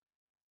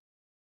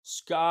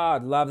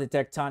 Scott, love the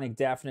Tectonic.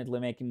 Definitely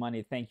making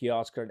money. Thank you,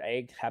 Oscar.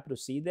 Hey, happy to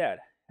see that.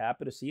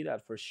 Happy to see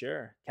that for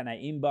sure. Can I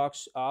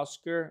inbox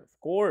Oscar? Of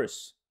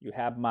course. You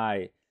have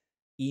my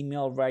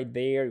email right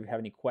there. If you have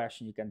any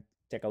questions, you can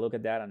take a look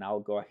at that, and I'll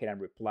go ahead and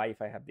reply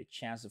if I have the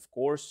chance, of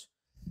course.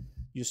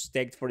 You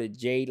staked for the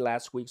Jade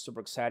last week.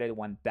 Super excited.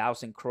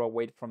 1,000 crore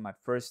away from my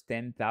first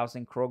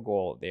 10,000 crore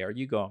goal. There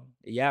you go.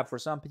 Yeah, for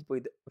some people,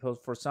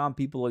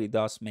 it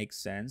does make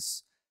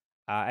sense.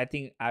 I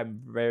think I'm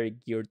very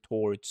geared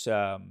towards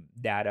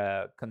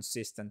that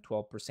consistent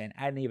 12%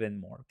 and even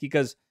more,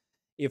 because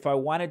if I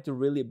wanted to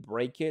really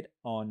break it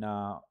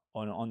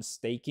on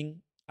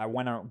staking, I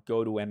want to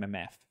go to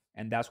MMF,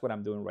 and that's what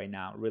I'm doing right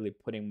now. Really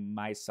putting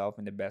myself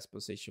in the best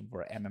position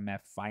for MMF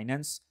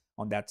finance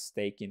on that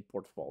staking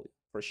portfolio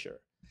for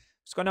sure.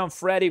 What's going on,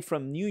 Freddie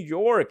from New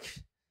York?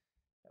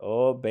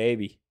 Oh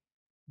baby,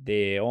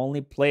 the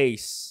only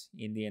place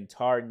in the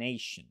entire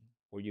nation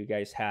where you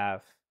guys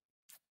have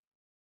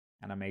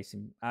an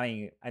amazing, I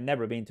mean, I've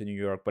never been to New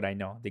York, but I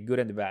know the good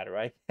and the bad,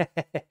 right?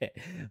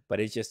 But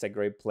it's just a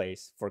great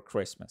place for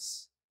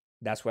Christmas.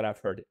 That's what I've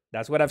heard.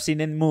 That's what I've seen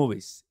in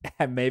movies.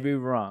 I may be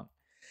wrong.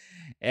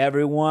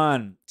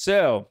 Everyone.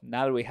 So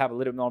now that we have a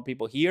little more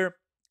people here,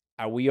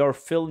 are we all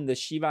feeling the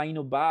Shiba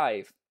Inu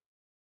vibe?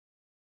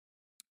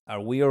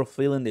 Are we all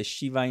feeling the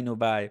Shiba Inu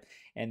vibe?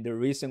 And the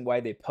reason why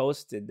they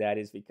posted that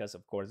is because,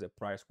 of course, the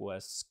price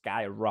was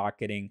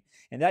skyrocketing.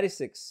 And that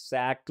is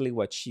exactly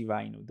what Shiba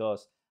Inu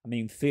does. I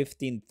mean,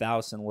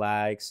 15,000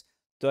 likes,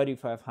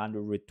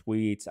 3,500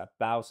 retweets,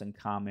 1,000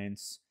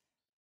 comments.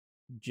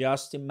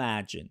 Just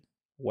imagine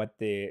what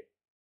the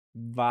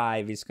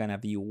vibe is going to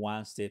be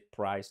once the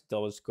price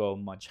does go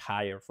much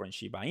higher for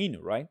Shiba Inu,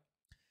 right?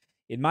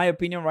 In my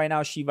opinion, right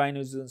now, Shiba Inu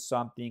is doing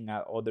something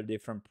other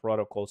different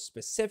protocols,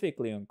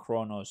 specifically on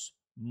Chronos,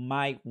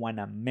 might want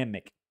to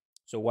mimic.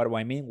 So what do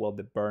I mean? Well,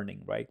 the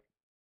burning, right?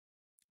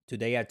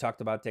 Today I talked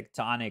about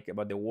Tectonic,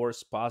 about the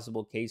worst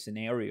possible case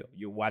scenario.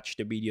 You watched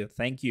the video,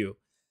 thank you.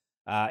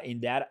 In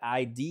that,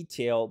 I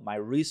detailed my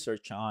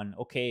research on,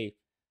 okay,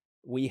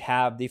 we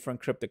have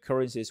different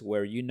cryptocurrencies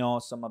where,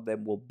 some of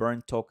them will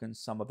burn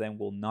tokens, some of them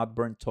will not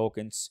burn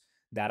tokens.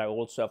 That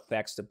also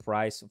affects the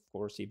price, of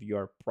course, if you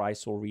are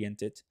price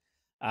oriented.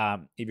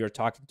 If you're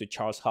talking to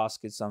Charles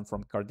Hoskinson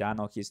from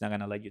Cardano, he's not going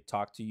to let you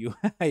talk to you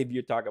if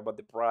you talk about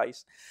the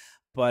price.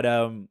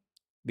 But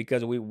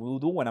because we will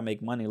do want to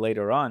make money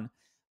later on,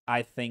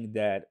 I think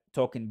that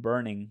token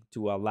burning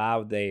to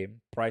allow the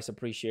price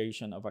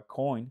appreciation of a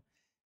coin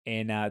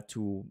and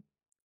to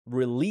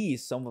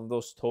release some of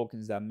those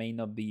tokens that may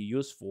not be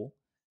useful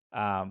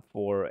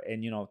for,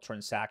 and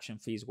transaction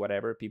fees,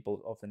 whatever.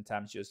 People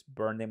oftentimes just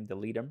burn them,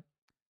 delete them.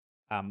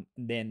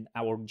 Then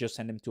I will just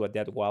send them to a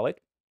dead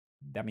wallet.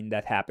 I mean,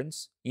 that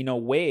happens. In a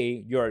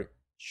way, you're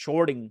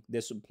shorting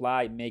the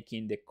supply,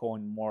 making the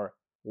coin more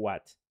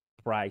what?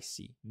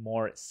 Pricey,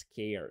 more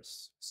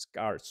scarce.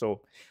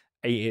 So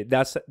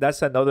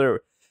that's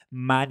another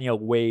manual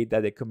way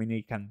that the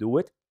community can do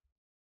it.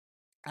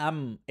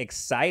 I'm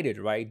excited,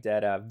 right,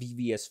 that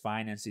VVS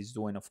Finance is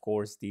doing, of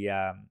course,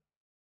 the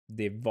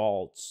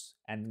vaults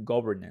and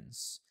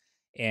governance,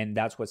 and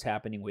that's what's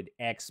happening with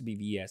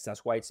XVVS.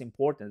 That's why it's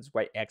important. That's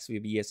why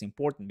XVVS is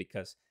important,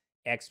 because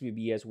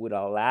XVVS would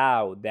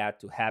allow that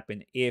to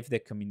happen if the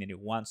community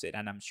wants it,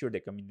 and I'm sure the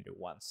community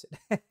wants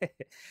it.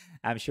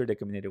 I'm sure the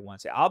community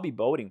wants it. I'll be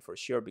voting for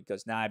sure,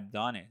 because now I've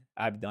done it.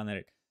 I've done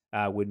it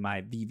with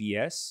my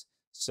VVS,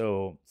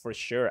 so for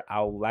sure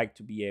I would like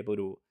to be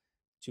able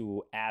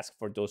to ask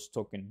for those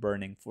token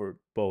burning for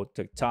both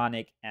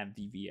Tectonic and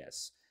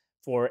VVS.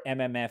 For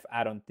MMF,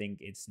 I don't think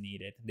it's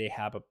needed. They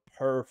have a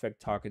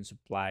perfect token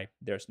supply.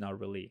 There's not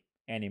really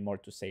any more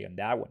to say on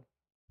that one.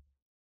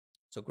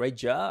 So great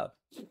job.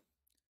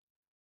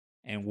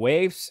 And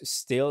Waves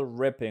still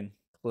ripping.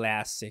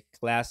 Classic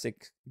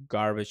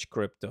garbage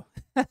crypto.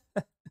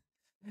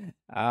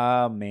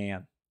 Oh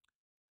man.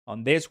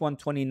 On this one,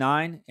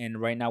 29,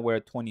 and right now we're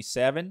at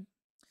 27.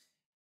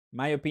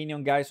 My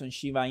opinion, guys, on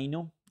Shiba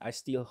Inu, I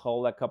still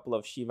hold a couple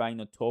of Shiba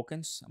Inu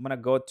tokens. I'm gonna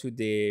go to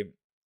the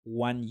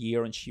 1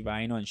 year on Shiba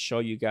Inu and show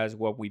you guys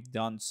what we've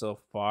done so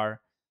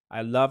far.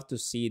 I love to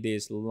see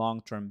this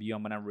long-term view.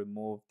 I'm gonna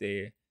remove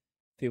the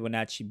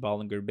Fibonacci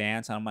Bollinger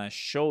Bands, and I'm gonna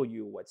show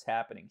you what's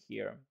happening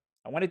here.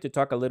 I wanted to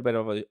talk a little bit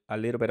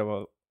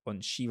of on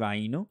Shiba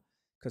Inu,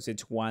 because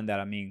it's one that,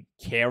 I mean,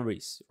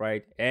 carries,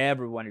 right?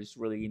 Everyone is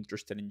really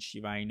interested in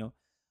Shiba Inu.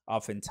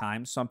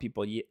 Oftentimes, some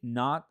people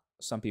not,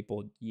 some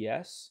people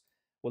yes.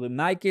 Well, in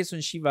my case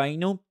on Shiba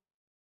Inu,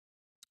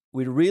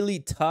 we really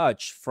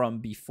touched from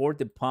before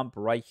the pump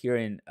right here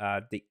in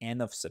the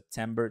end of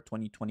September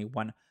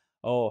 2021.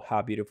 Oh,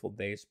 how beautiful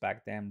days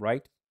back then,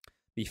 right?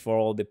 Before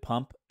all the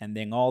pump, and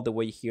then all the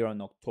way here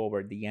on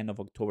October, the end of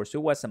October. So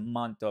it was a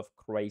month of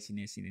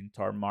craziness in the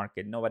entire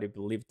market. Nobody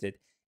believed it.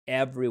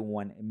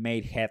 Everyone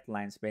made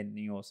headlines, made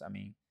news. I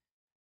mean,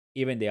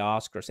 even the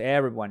Oscars,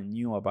 everyone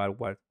knew about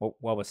what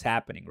was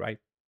happening, right?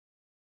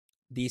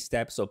 These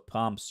types of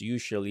pumps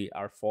usually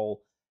are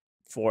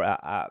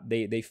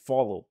they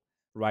follow,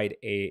 right,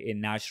 a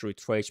natural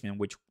retracement,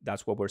 which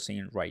that's what we're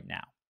seeing right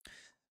now.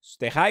 So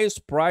the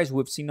highest price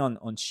we've seen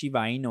on Shiba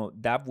Inu,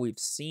 that we've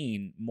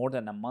seen more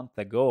than a month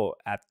ago,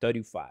 at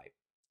 35.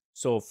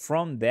 So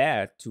from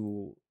that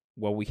to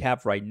what we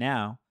have right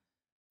now,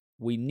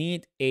 we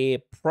need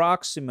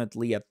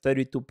approximately a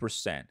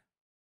 32%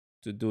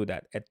 to do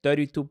that. At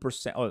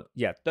 32%, oh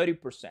yeah,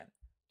 30%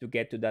 to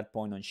get to that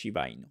point on Shiba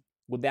Inu.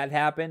 Would that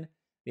happen?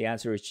 The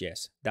answer is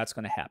yes, that's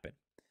going to happen.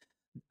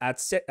 At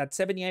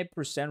 78%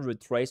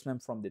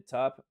 retracement from the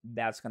top,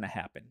 that's going to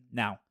happen.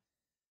 Now,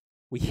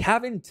 we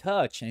haven't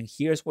touched, and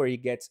here's where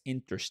it gets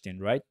interesting,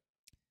 right?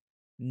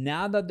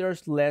 Now that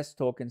there's less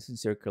tokens in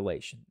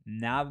circulation,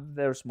 now that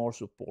there's more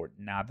support,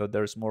 now that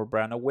there's more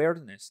brand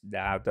awareness,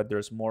 now that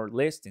there's more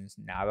listings,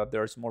 now that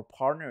there's more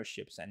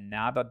partnerships, and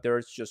now that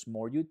there's just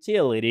more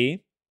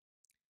utility,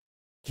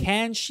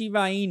 can Shiba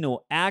Inu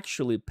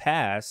actually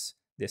pass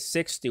the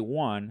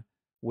 61,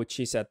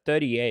 which is at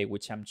 38,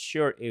 which I'm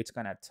sure it's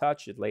going to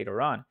touch it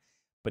later on,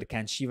 but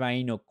can Shiba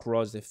Inu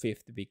cross the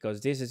 50?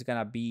 Because this is going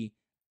to be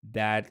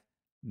that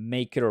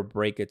make it or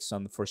break it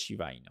son for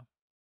Shiba Inu,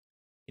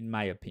 in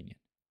my opinion.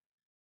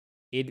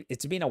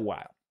 It's been a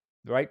while,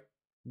 right?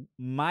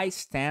 My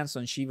stance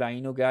on Shiba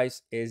Inu,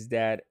 guys, is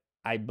that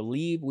I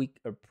believe we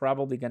are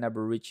probably going to be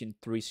reaching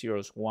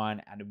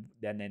 301, and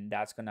then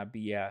that's going to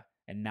be a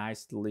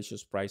nice,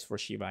 delicious price for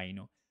Shiba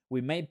Inu.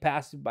 We may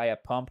pass it by a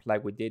pump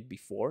like we did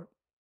before,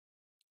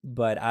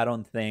 but I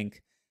don't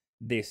think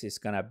this is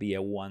going to be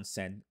a 1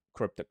 cent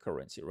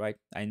cryptocurrency, right?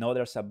 I know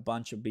there's a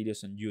bunch of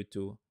videos on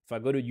YouTube. If I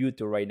go to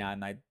YouTube right now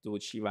and I do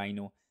Shiba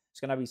Inu, it's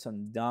going to be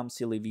some dumb,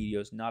 silly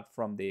videos, not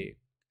from the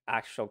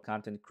actual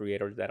content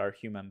creators that are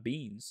human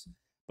beings,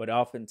 but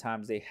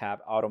oftentimes they have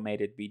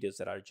automated videos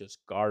that are just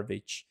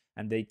garbage,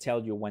 and they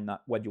tell you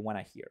what you want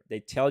to hear. They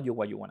tell you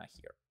what you want to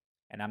hear.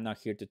 And I'm not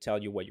here to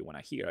tell you what you want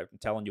to hear. I'm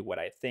telling you what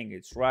I think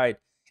is right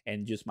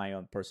and just my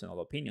own personal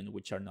opinion,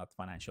 which are not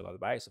financial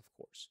advice, of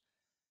course.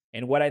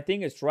 And what I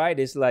think is right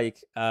is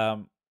like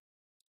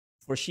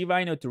for Shiba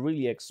Inu to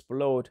really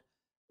explode,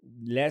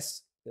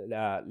 less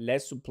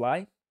less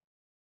supply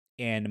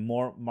and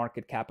more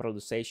market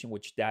capitalization,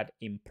 which that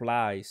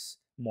implies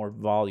more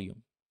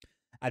volume.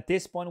 At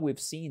this point, we've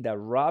seen that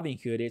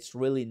Robinhood, it's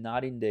really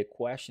not in the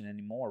question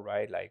anymore,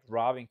 right? Like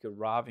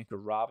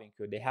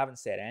Robinhood, they haven't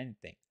said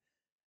anything.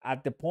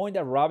 At the point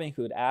that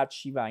Robinhood adds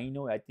Shiba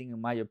Inu, I think,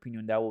 in my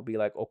opinion, that will be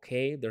like,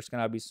 okay, there's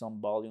gonna be some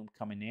volume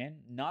coming in.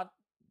 Not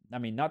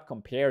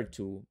compared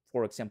to,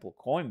 for example,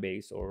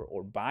 Coinbase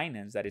or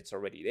Binance, that it's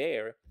already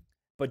there,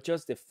 but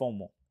just the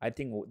FOMO. I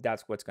think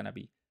that's what's gonna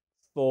be.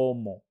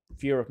 FOMO,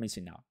 fear of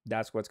missing out.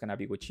 That's what's gonna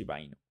be with Shiba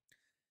Inu.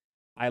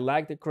 I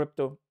like the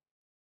crypto.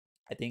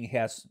 I think it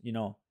has,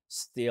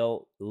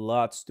 still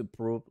lots to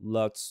prove,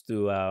 lots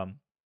to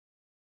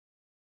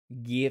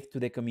give to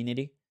the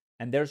community.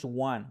 And there's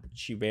one,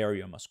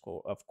 Shibarium,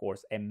 of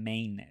course, a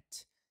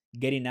mainnet.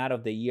 Getting out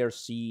of the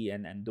ERC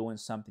and doing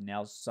something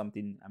else,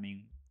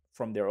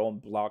 from their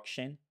own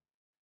blockchain,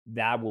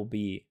 that will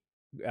be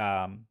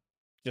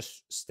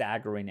just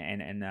staggering.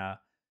 And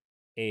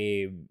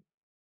a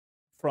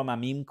from a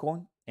meme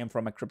coin and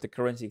from a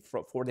cryptocurrency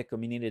for the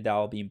community, that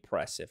will be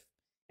impressive.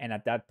 And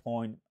at that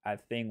point, I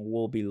think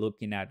we'll be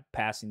looking at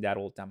passing that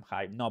all-time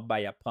high, not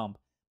by a pump,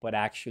 but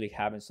actually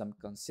having some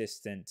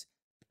consistent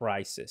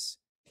prices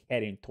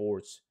heading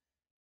towards,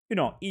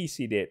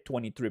 easy the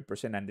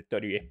 23% and the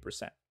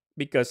 38%.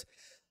 Because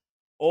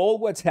all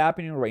what's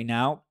happening right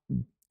now,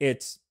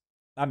 it's,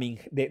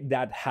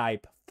 that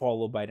hype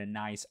followed by the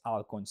nice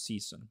altcoin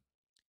season.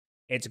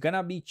 It's going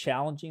to be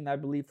challenging, I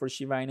believe, for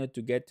Shiba Inu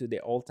to get to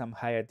the all-time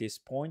high at this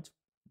point.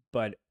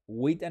 But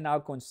with an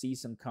altcoin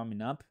season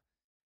coming up,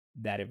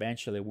 that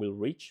eventually will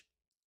reach,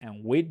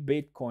 and with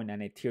Bitcoin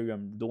and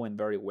Ethereum doing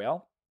very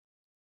well,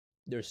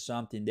 there's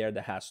something there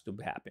that has to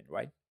happen,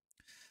 right?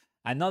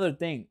 Another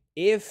thing,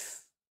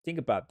 think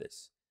about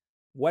this,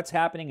 what's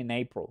happening in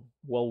April?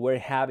 Well, we're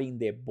having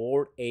the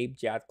Bored Ape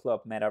Yacht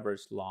Club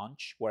Metaverse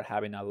launch. We're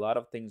having a lot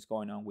of things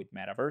going on with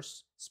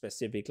Metaverse,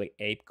 specifically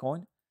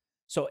ApeCoin.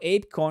 So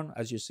ApeCoin,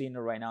 as you see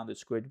right now, the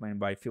script went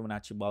by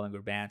Fibonacci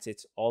Bollinger Bands.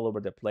 It's all over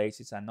the place.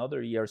 It's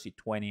another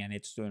ERC20, and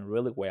it's doing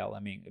really well.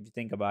 If you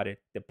think about it,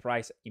 the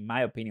price, in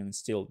my opinion, is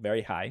still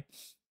very high.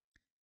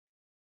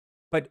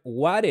 But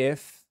what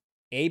if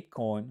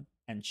ApeCoin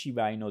and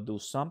Shiba Inu do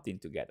something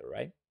together,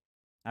 right?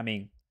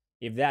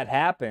 If that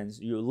happens,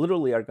 you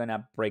literally are going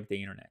to break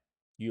the internet.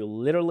 You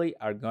literally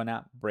are going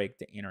to break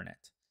the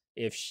internet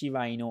if Shiba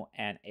Inu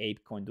and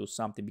ApeCoin do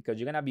something, because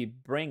you're going to be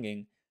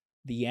bringing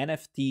the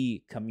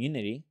NFT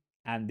community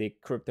and the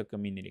crypto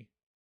community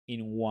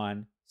in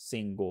one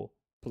single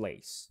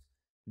place.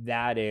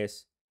 That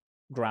is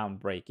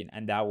groundbreaking,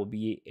 and that will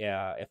be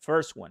a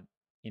first one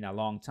in a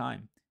long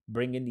time.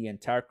 Bringing the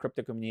entire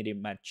crypto community,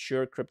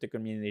 mature crypto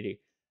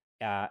community,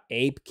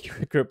 ape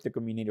crypto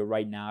community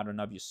right now. I don't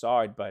know if you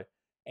saw it, but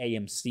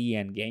AMC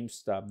and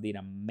GameStop did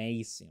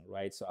amazing,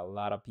 right? So a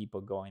lot of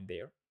people going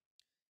there.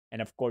 And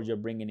of course, you're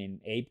bringing in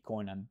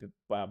ApeCoin and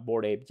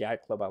Bored Ape Yacht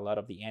Club, a lot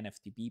of the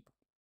NFT people.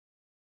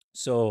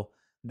 So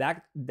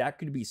that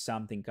could be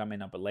something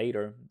coming up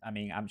later.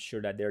 I'm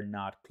sure that they're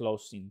not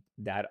closing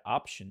that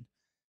option,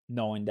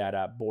 knowing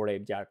that Bored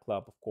Ape Yacht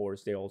Club, of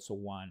course, they also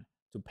want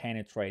to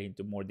penetrate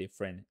into more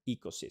different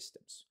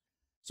ecosystems.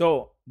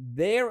 So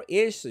there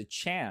is a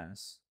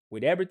chance,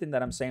 with everything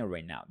that I'm saying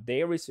right now,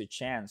 there is a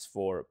chance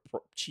for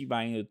Shiba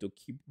Inu to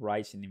keep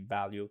rising in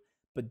value,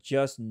 but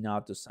just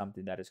not to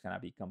something that is going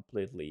to be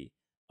completely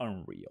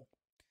unreal.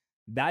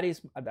 That is,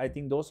 I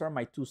think those are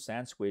my 2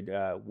 cents with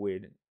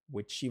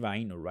Shiba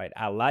Inu, right?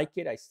 I like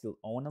it. I still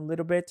own a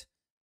little bit,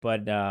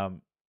 but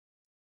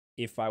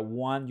if I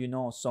want,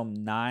 some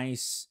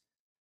nice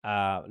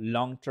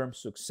long-term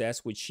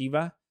success with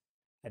Shiba,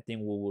 I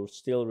think we will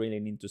still really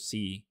need to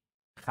see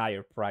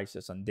higher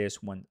prices on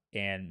this one.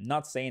 And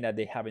not saying that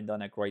they haven't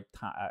done a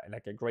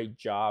great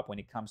job when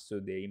it comes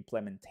to the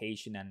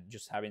implementation and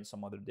just having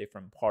some other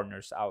different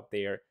partners out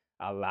there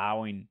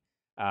allowing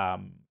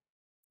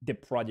the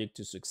project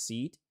to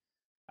succeed.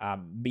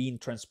 Being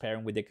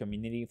transparent with the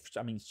community.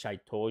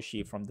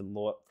 Shytoshi from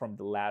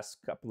the last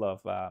couple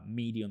of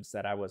mediums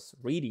that I was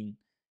reading,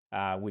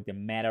 with the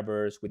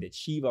metaverse, with the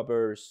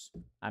Shibaverse.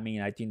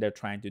 I think they're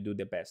trying to do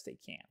the best they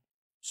can.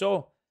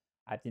 So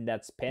I think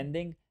that's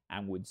pending,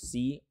 and we'll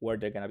see where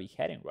they're gonna be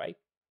heading, right?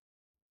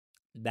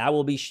 That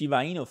will be Shiba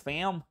Inu,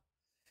 fam.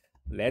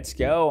 Let's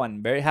go.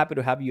 I'm very happy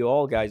to have you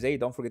all, guys. Hey,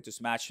 don't forget to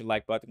smash the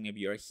like button if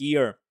you're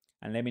here,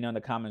 and let me know in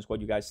the comments what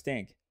you guys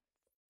think.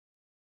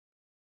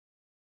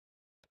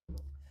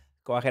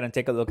 Go ahead and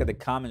take a look at the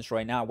comments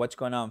right now. What's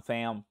going on,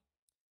 fam?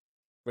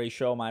 Great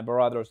show, my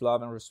brothers.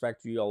 Love and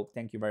respect to you all.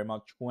 Thank you very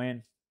much,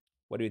 Quinn.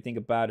 What do you think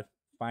about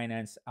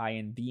Finance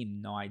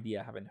INV? No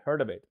idea. I haven't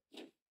heard of it.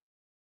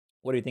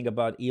 What do you think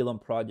about Elon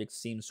project?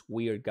 Seems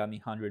weird. Got me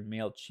 100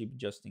 mil cheap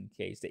just in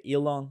case. The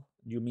Elon,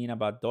 you mean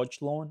about Dodge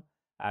loan?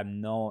 I have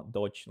no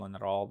dogecoin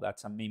at all.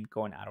 That's a meme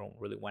coin. I don't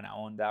really want to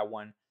own that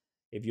one.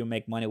 If you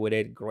make money with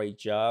it, great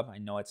job. I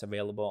know it's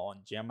available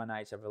on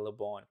Gemini. It's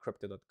available on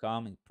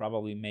crypto.com. It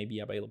probably may be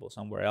available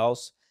somewhere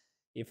else.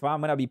 If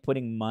I'm gonna be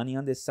putting money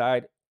on this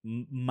side,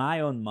 my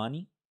own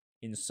money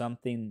in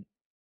something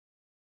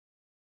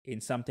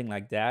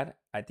like that,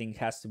 I think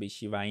has to be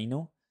Shiba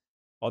Inu.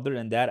 Other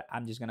than that,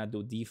 I'm just gonna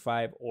do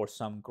DeFi or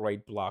some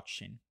great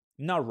blockchain.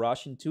 I'm not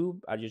rushing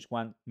to. I just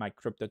want my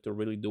crypto to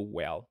really do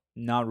well.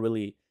 Not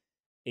really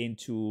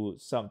into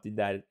something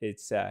that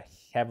it's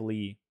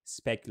heavily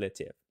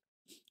speculative,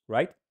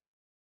 right?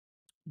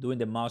 Doing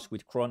the most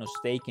with Chrono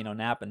staking on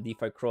app and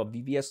DeFi Crow.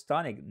 VVS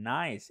Tonic,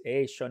 nice.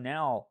 Hey,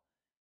 Chanel,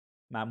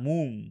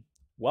 Mamoon,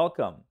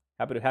 welcome.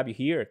 Happy to have you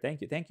here.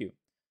 Thank you, thank you.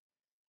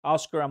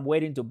 Oscar, I'm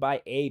waiting to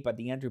buy Ape at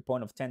the entry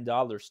point of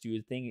 $10. Do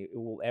you think it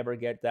will ever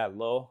get that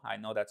low? I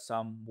know that's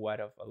somewhat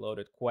of a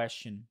loaded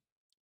question.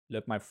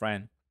 Look, my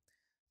friend,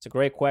 it's a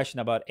great question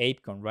about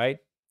ApeCoin, right?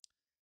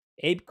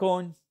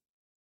 ApeCoin,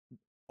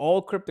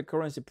 all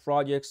cryptocurrency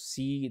projects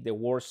see the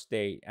worst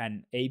day,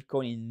 and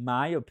ApeCoin, in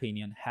my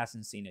opinion,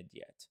 hasn't seen it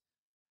yet.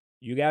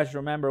 You guys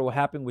remember what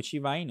happened with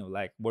Shiba Inu?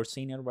 Like, we're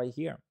seeing it right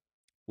here.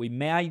 We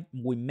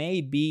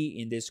may be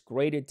in this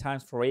graded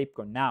times for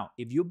ApeCoin. Now,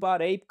 if you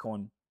bought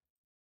ApeCoin,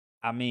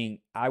 I mean,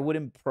 I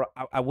wouldn't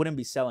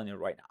be selling it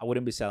right now. I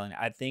wouldn't be selling it.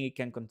 I think it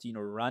can continue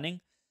running,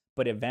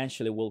 but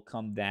eventually will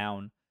come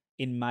down,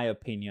 in my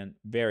opinion,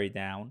 very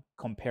down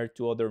compared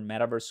to other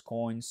metaverse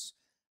coins.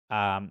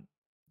 I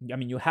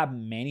mean, you have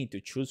many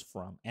to choose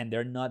from, and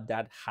they're not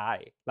that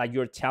high. Like,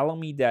 you're telling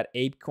me that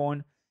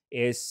ApeCoin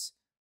is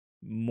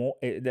more,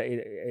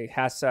 it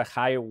has a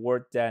higher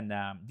worth than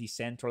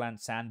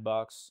Decentraland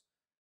Sandbox.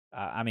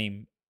 I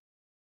mean,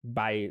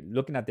 by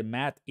looking at the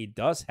math, it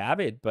does have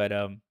it, but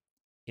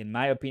in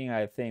my opinion,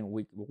 I think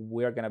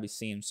we're gonna be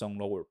seeing some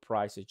lower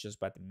prices just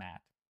by the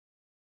math.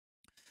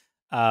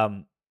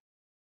 I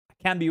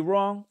can be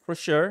wrong for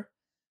sure,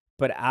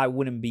 but I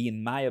wouldn't be,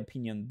 in my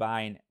opinion,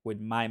 buying with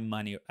my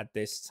money at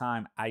this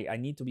time. I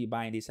need to be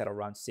buying this at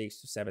around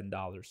 $6 to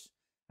 $7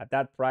 at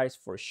that price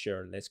for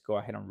sure. Let's go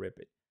ahead and rip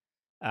it.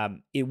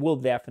 It will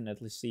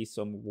definitely see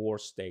some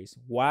worse days.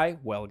 Why?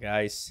 Well,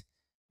 guys,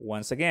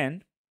 once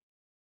again,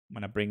 I'm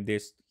gonna bring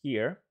this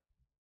here.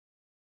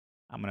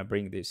 I'm gonna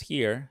bring this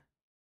here.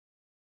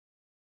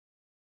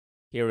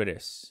 Here it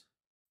is.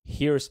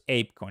 Here's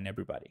ApeCoin,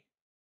 everybody.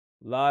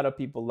 A lot of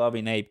people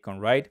loving ApeCoin,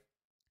 right?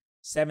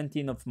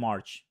 17th of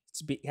March.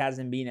 It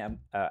hasn't been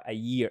a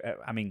year.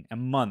 I mean, a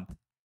month.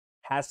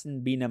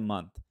 Hasn't been a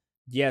month.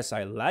 Yes,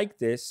 I like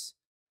this.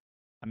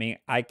 I mean,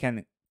 I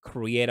can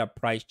create a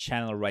price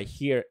channel right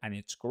here, and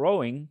it's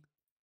growing.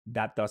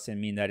 That doesn't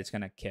mean that it's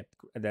gonna keep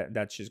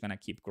that's just gonna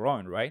keep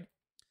growing, right?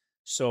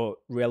 So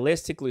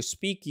realistically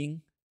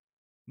speaking,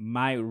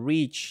 might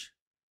reach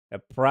a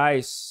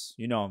price,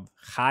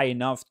 high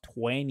enough,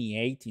 $20,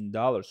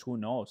 $18. Who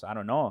knows? I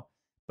don't know.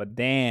 But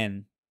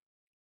then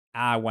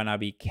I want to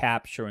be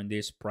capturing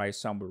this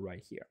price somewhere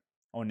right here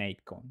on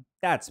ApeCoin.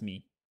 That's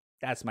me.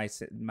 That's my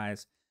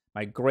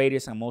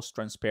greatest and most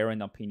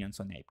transparent opinions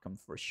on ApeCoin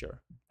for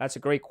sure. That's a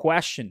great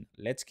question.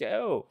 Let's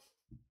go.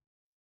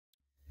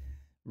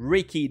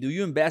 Ricky, do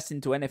you invest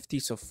into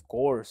NFTs? Of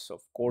course,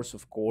 of course,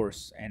 of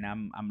course. And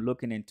I'm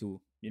looking into,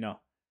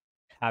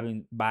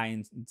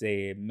 buying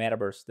the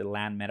metaverse, the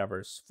land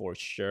metaverse for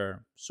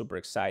sure. Super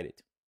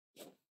excited.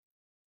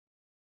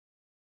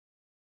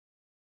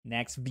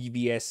 Next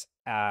VVS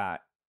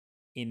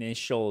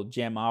initial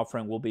gem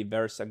offering will be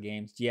Versa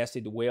games. Yes,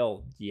 it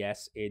will.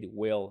 Yes, it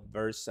will.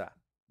 Versa.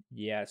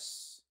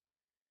 Yes.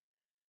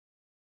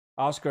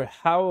 Oscar,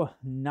 how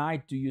high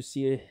do you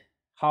see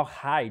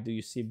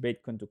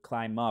Bitcoin to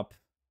climb up?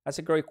 That's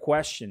a great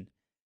question.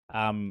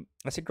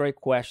 That's a great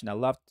question. I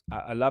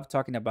love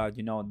talking about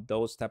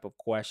those type of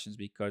questions,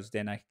 because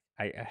then I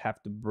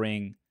have to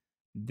bring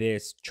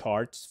these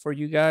charts for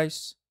you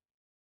guys.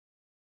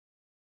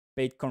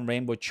 Bitcoin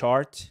rainbow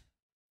chart.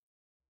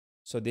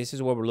 So this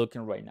is what we're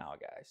looking right now,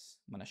 guys.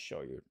 I'm gonna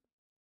show you.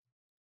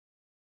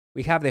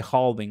 We have the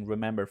halving.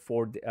 Remember,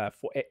 for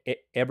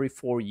every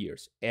 4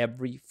 years.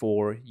 Every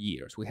 4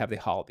 years we have the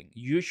halving.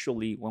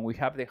 Usually, when we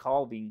have the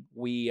halving,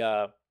 we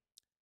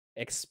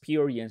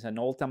experience an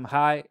all-time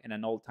high and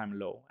an all-time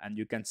low, and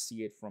you can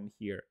see it from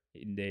here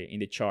in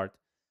the chart.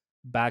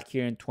 Back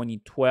here in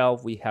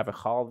 2012, we have a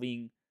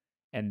halving,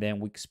 and then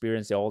we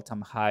experience the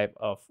all-time high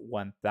of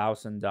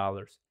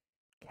 $1,000.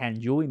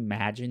 Can you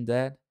imagine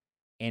that?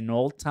 An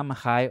all-time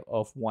high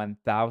of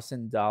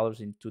 $1,000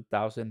 in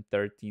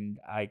 2013.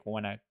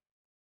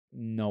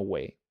 No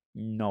way.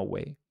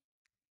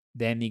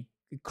 Then it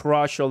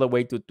crushed all the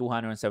way to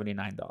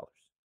 $279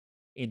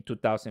 in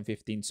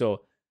 2015.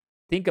 So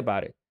think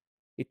about it.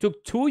 It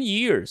took 2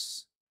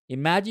 years.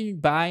 Imagine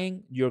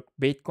buying your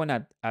Bitcoin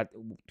at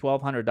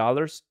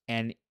 $1,200,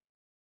 and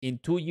in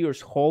 2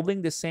 years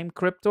holding the same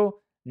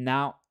crypto,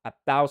 now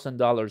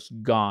 $1,000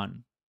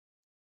 gone.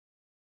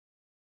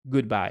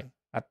 Goodbye.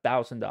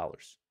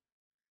 $1,000.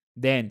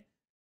 Then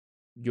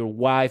your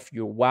wife,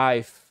 your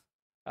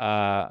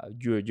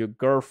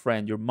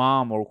girlfriend, your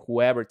mom, or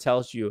whoever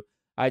tells you,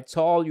 I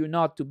told you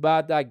not to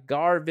buy that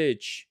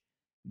garbage.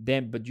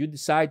 Then, but you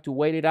decide to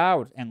wait it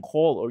out and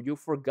hold, or you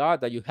forgot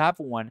that you have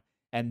one.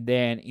 And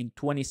then in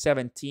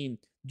 2017,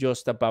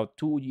 just about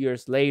 2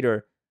 years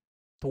later,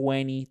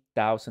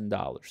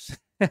 $20,000.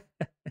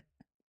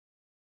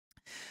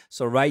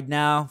 So right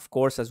now, of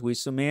course, as we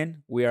zoom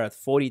in, we are at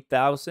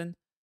 40,000.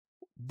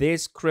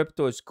 This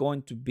crypto is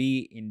going to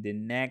be in the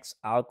next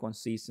altcoin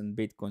season,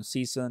 Bitcoin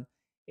season,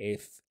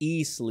 if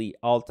easily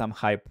all-time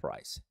high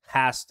price.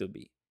 Has to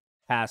be,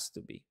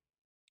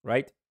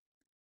 right?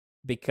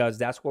 Because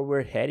that's where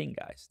we're heading,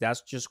 guys.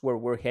 That's just where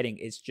we're heading.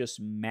 It's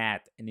just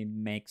math and it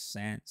makes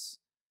sense.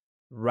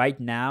 Right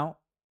now,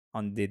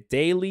 on the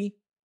daily,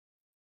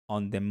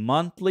 on the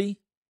monthly,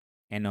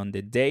 and on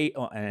the day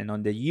and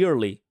on the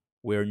yearly,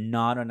 we're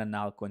not on an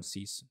altcoin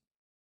season.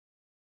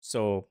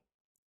 So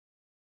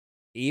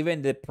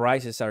even the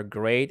prices are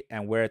great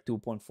and we're at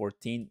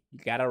 2.14, you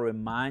gotta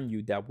remind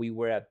you that we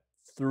were at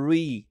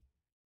 3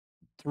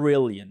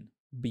 trillion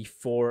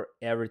before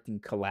everything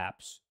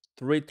collapsed.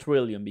 3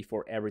 trillion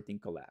before everything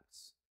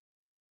collapsed.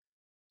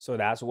 So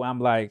that's why I'm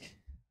like,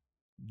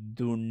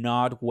 do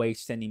not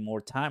waste any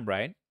more time,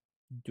 right?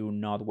 Do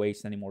not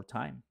waste any more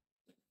time.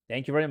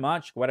 Thank you very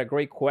much. What a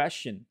great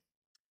question.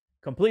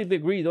 Completely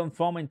agree. Don't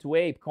fall into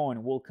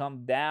ApeCoin. Will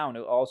come down.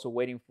 Also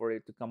waiting for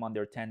it to come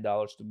under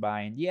 $10 to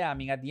buy. And yeah, I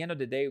mean, at the end of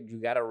the day, you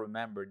gotta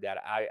remember that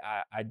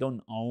I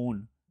don't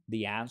own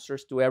the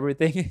answers to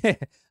everything.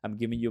 I'm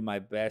giving you my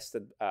best,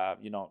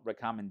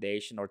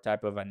 recommendation or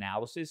type of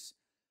analysis.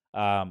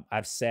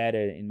 I've said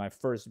it in my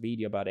first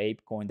video about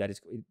ApeCoin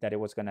that it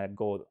was gonna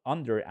go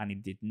under, and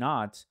it did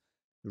not.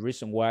 The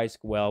reason why is,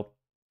 well,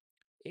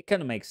 it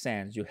kind of makes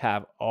sense. You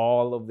have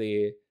all of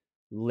the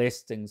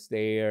listings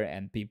there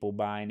and people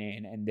buying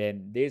it, and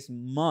then this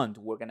month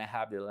we're gonna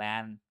have the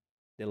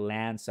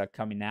lands are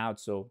coming out,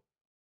 so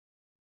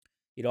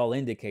it all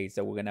indicates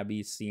that we're gonna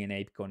be seeing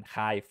ApeCoin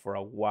high for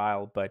a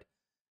while, but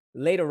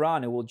later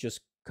on it will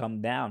just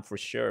come down for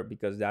sure,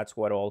 because that's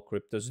what all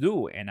cryptos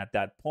do. And at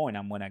that point,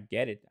 I'm gonna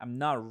get it. I'm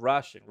not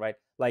rushing, right?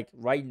 Like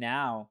right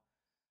now,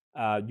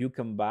 you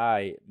can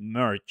buy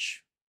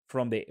merch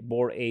from the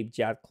Bored Ape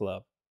Yacht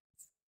Club,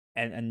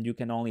 and you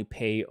can only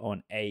pay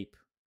on Ape.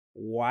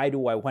 Why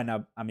do I want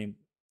to? I mean,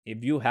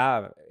 if you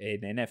have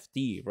an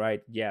NFT,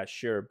 right? Yeah,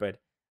 sure,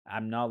 but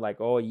I'm not like,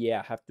 oh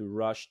yeah, I have to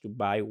rush to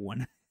buy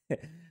one.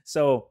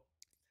 So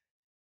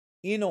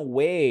in a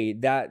way,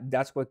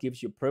 that's what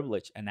gives you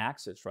privilege and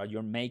access, right?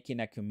 You're making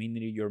a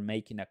community, you're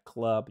making a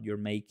club, you're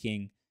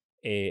making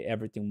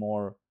everything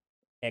more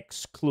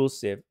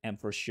exclusive. And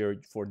for sure,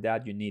 for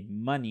that you need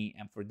money,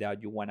 and for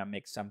that you want to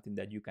make something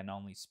that you can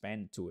only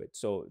spend to it.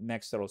 So it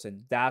makes total sense.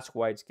 That's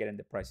why it's getting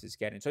the price it's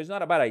getting. So it's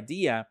not a bad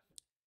idea.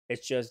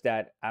 It's just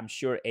that I'm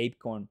sure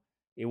ApeCoin,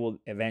 it will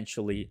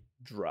eventually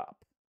drop.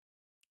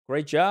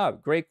 Great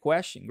job. Great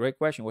question.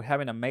 We're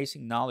having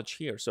amazing knowledge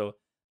here. So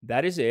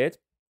that is it.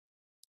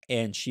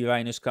 And Shiba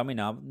Inu is coming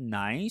up.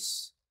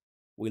 Nice.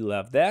 We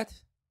love that.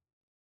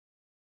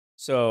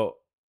 So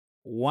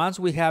once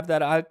we have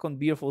that altcoin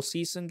beautiful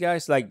season,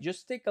 guys, like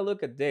just take a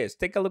look at this.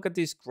 Take a look at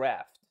this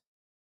graph.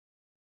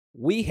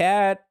 We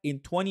had in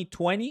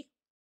 2020,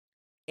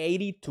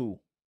 82.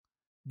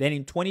 Then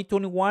in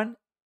 2021,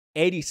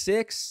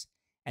 86.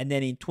 And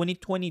then in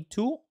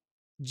 2022,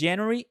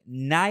 January,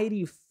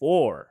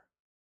 94.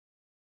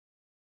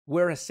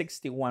 We're at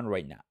 61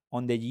 right now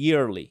on the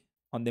yearly.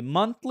 On the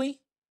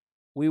monthly,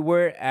 we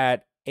were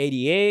at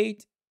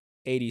 88,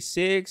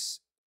 86,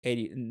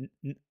 80,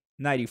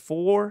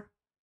 94.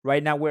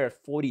 Right now we're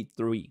at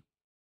 43.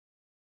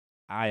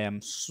 I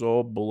am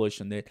so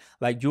bullish on it.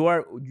 Like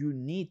you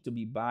need to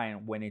be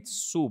buying when it's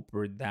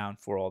super down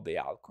for all the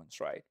altcoins,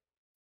 right?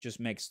 Just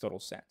makes total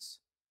sense.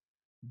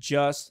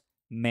 Just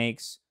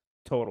makes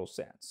total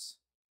sense.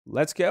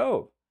 Let's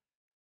go.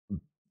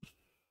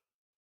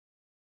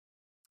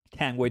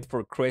 Can't wait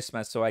for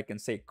Christmas so I can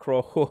say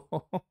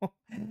crow.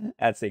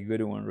 That's a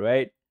good one,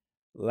 right?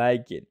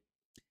 Like it.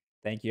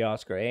 Thank you,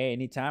 Oscar. Hey,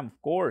 anytime,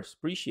 of course.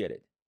 Appreciate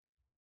it.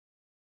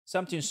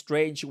 Something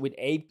strange with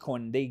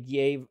ApeCoin. They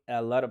gave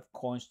a lot of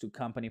coins to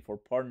company for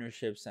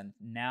partnerships, and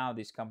now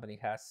this company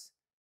has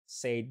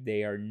said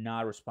they are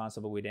not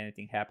responsible with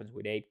anything happens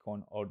with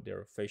ApeCoin or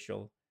their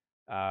official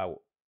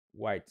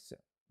white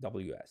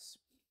WS.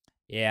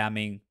 Yeah, I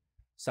mean,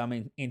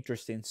 some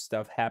interesting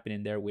stuff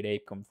happening there with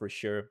ApeCoin for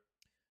sure.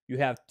 You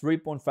have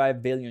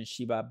 3.5 billion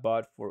Shiba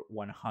bought for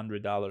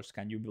 $100.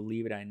 Can you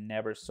believe it? I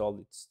never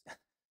sold it.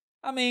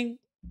 I mean,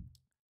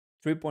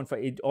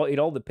 3.5. It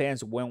all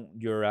depends when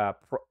your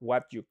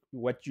what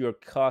your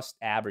cost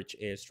average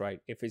is,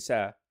 right? If it's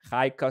a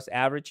high cost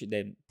average,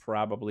 then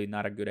probably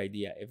not a good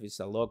idea. If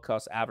it's a low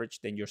cost average,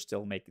 then you're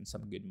still making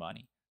some good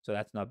money. So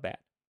that's not bad.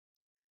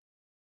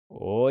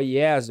 Oh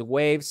yes, the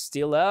wave's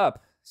still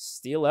up,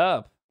 still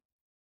up.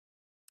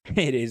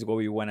 It is what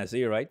we want to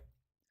see, right,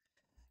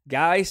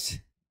 guys?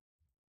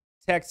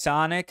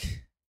 Tectonic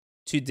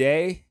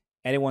today.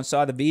 Anyone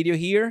saw the video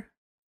here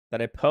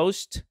that I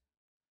post?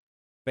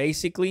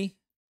 Basically,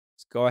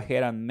 let's go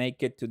ahead and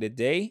make it to the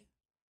day.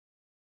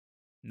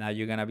 Now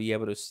you're gonna be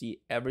able to see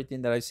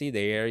everything that I see.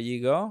 There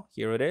you go.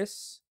 Here it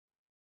is.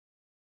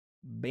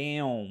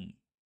 Bam.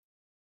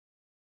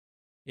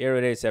 Here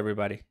it is,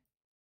 everybody.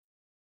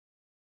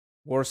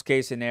 Worst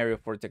case scenario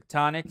for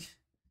Tectonic.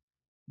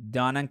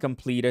 Done and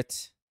completed.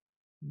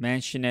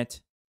 Mention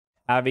it.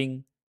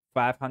 Having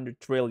 500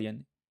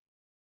 trillion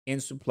in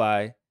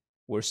supply,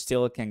 we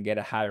still can get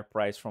a higher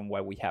price from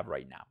what we have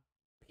right now.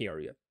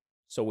 Period.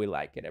 So we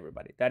like it,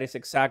 everybody. That is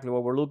exactly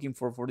what we're looking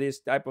for this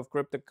type of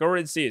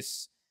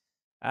cryptocurrencies.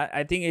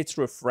 I think it's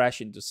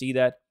refreshing to see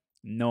that,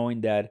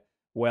 knowing that,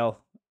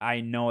 well,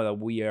 I know that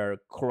we are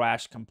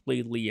crashed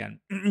completely and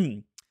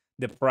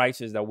the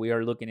prices that we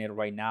are looking at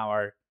right now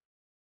are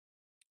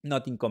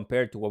nothing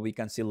compared to what we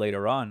can see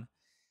later on.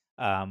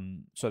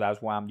 So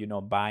that's why I'm,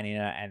 buying it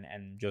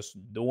and just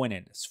doing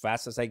it as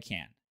fast as I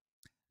can.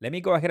 Let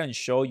me go ahead and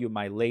show you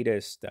my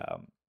latest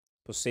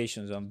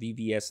positions on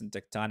VVS and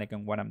Tectonic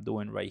and what I'm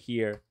doing right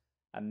here.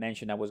 I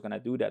mentioned I was going to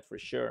do that for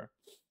sure.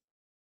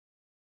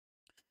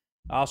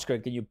 Oscar,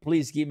 can you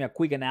please give me a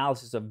quick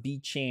analysis of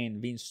VeChain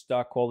being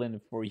stuck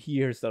holding for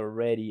years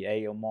already?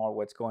 Hey, Omar,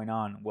 what's going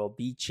on? Well,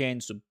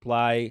 VeChain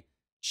supply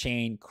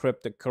chain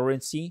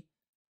cryptocurrency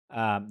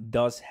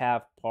does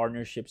have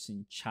partnerships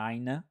in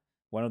China,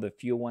 one of the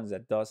few ones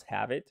that does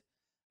have it.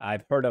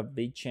 I've heard of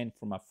VeChain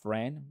from a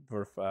friend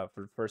for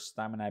the first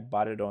time, and I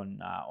bought it on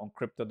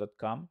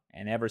crypto.com,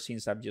 and ever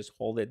since I've just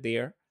hold it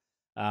there.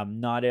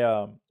 Not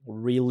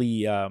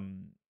really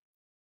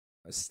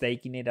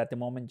staking it at the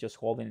moment, just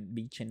holding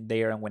VeChain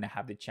there, and when I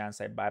have the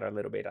chance, I buy it a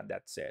little bit, and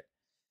that's it.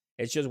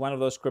 It's just one of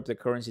those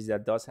cryptocurrencies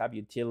that does have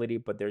utility,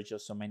 but there's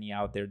just so many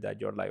out there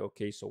that you're like,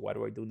 okay, so what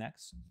do I do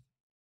next?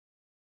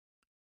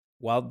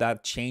 While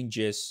that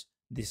changes,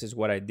 this is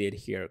what I did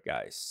here,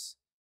 guys.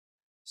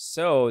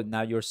 So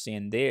now you're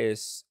seeing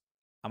this.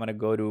 I'm going to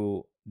go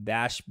to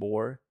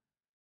dashboard.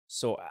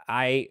 So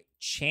I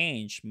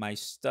changed my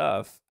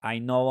stuff. I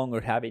no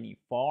longer have any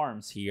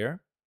farms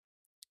here.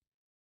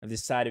 I've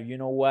decided, you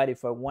know what?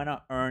 If I want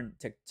to earn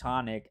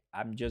Tectonic,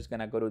 I'm just going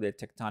to go to the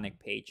Tectonic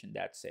page and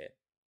that's it.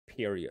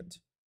 Period.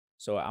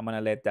 So I'm going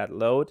to let that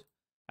load.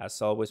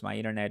 As always, my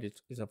internet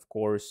is of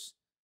course,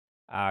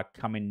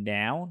 coming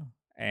down.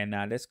 And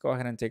let's go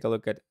ahead and take a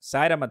look at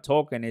Saitama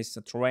token is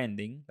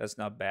trending. That's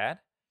not bad.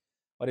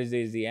 What is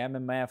this? The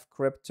MMF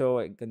crypto.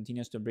 It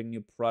continues to bring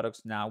new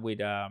products now with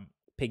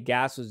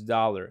Pegasus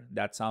dollar.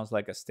 That sounds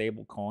like a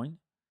stable coin.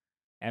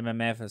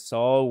 MMF as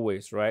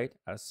always, right?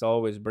 As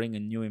always,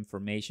 bringing new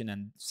information.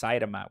 And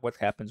Saitama, what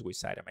happens with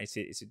Saitama?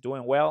 Is it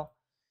doing well?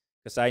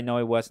 Because I know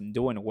it wasn't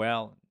doing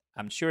well.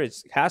 I'm sure it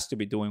has to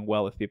be doing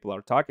well if people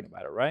are talking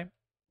about it, right?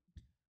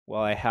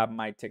 Well, I have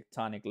my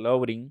Tectonic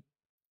loading.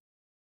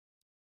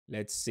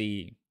 Let's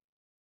see.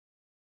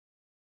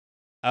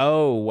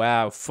 Oh,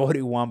 wow,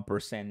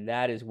 41%.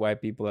 That is why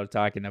people are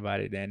talking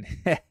about it then.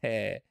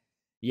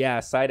 Yeah,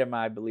 Saitama,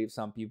 I believe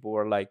some people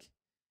were like,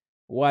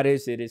 what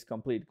is it? It's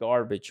complete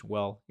garbage.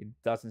 Well, it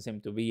doesn't seem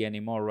to be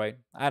anymore, right?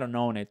 I don't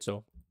own it,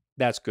 so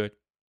that's good.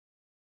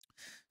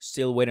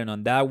 Still waiting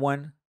on that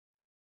one.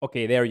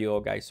 Okay, there you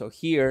go, guys. So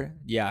here,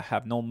 yeah, I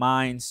have no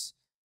mines,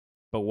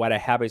 but what I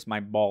have is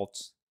my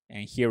vaults,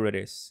 and here it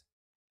is.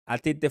 I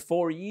did the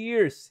 4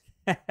 years.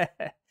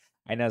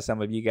 I know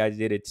some of you guys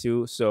did it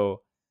too,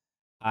 so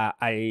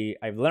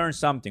I've learned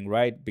something,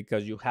 right?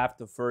 Because you have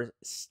to first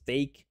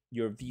stake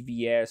your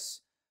VVS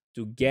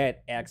to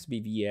get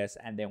XVVS,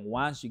 and then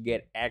once you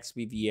get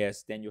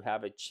XVVS, then you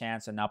have a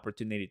chance and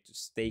opportunity to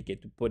stake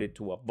it, to put it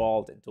to a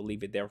vault, and to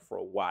leave it there for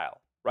a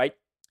while, right?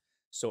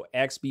 So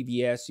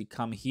XVVS, you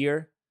come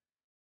here,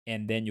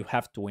 and then you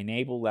have to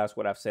enable. That's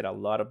what I've said. A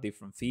lot of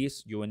different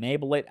fees. You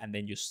enable it, and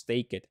then you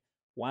stake it.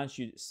 Once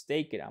you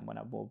stake it, I'm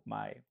gonna move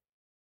my.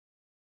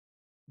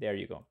 There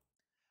you go.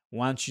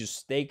 Once you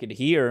stake it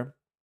here,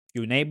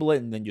 you enable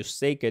it and then you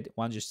stake it.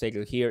 Once you stake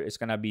it here, it's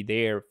going to be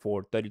there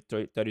for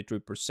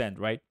 33%,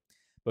 right?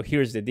 But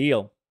here's the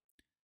deal.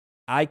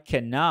 I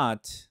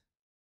cannot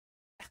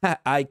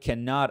I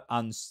cannot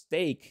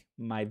unstake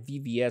my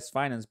VVS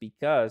finance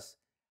because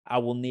I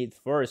will need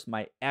first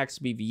my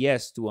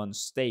XVVS to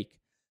unstake.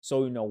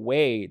 So in a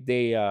way,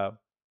 they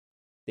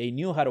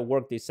knew how to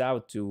work this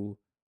out to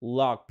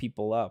lock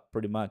people up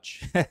pretty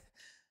much.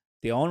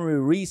 The only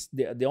reason,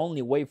 the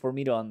only way for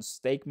me to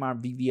unstake my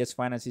VVS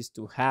finance is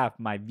to have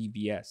my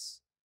VVS,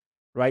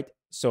 right?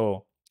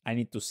 So I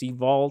need to see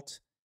vault,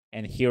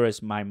 and here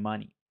is my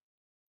money.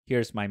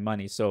 Here's my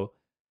money. So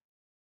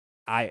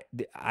I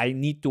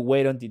need to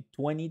wait until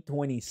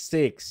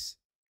 2026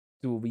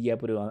 to be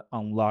able to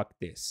unlock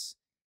this.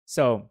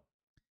 So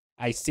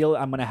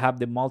I'm gonna have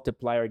the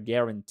multiplier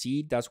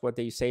guaranteed. That's what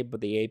they say,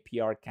 but the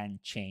APR can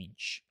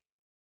change.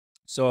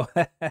 So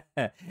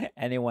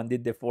anyone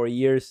did the 4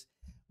 years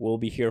will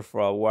be here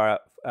for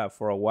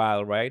a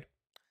while, right?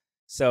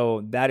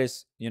 So that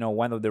is,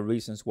 one of the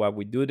reasons why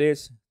we do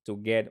this, to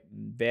get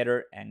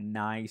better and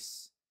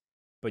nice,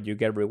 but you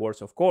get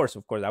rewards. Of course,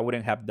 I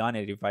wouldn't have done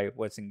it if I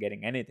wasn't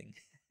getting anything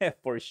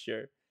for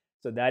sure.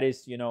 So that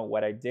is,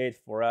 what I did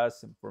for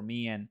us and for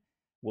me, and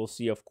we'll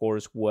see, of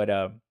course, what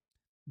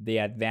the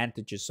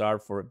advantages are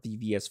for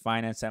VVS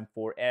Finance and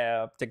for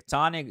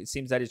Tectonic. It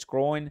seems that it's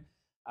growing.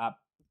 Uh,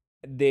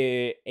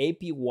 the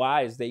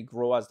APYs, they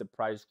grow as the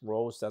price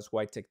grows. That's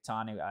why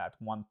Tectonic at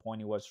one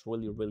point it was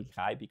really, really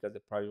high because the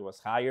price was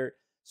higher.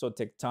 So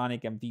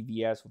Tectonic and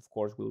VVS, of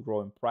course, will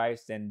grow in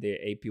price. Then the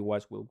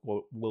APYs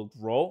will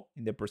grow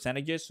in the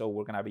percentages. So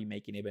we're gonna be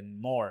making even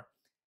more,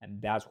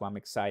 and that's why I'm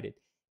excited.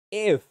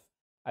 If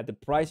at the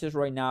prices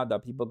right now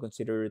that people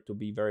consider to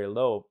be very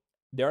low,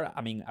 they're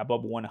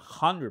above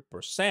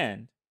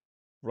 100%,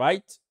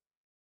 right?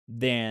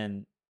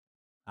 Then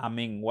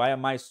why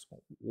am I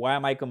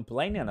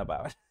complaining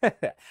about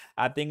it?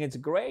 I think it's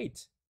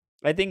great.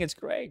 I think it's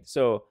great.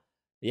 So,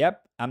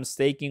 yep, I'm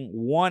staking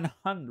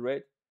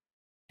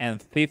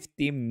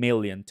 150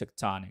 million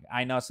Tectonic.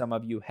 I know some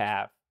of you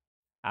have.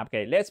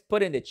 Okay, let's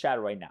put in the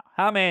chat right now.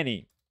 How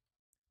many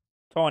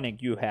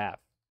Tonic you have?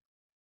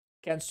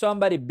 Can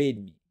somebody beat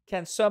me?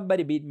 Can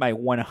somebody beat my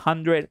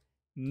 100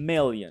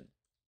 million?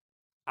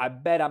 I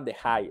bet I'm the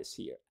highest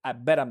here. I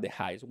bet I'm the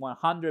highest.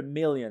 100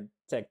 million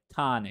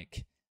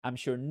Tectonic. I'm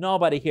sure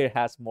nobody here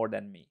has more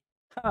than me.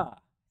 Huh.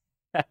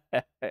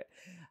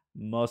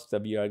 Most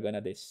of you are going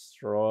to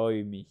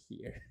destroy me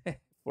here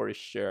for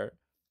sure.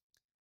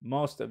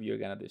 Most of you are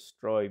going to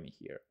destroy me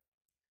here.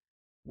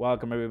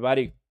 Welcome,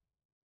 everybody.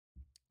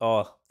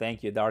 Oh,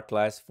 thank you, Dark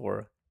Class,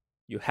 for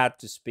you had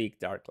to speak,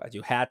 Dark Class.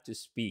 You had to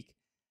speak.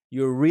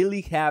 You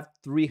really have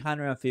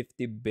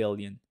 350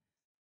 billion.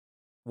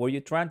 Were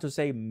you trying to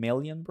say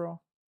million, bro?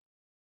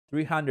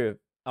 300.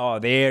 Oh,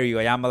 there you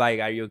go. I'm like,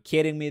 are you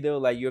kidding me,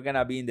 dude? Like, you're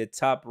gonna be in the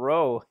top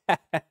row.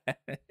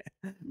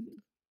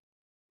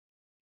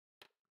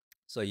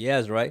 So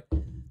yes, right?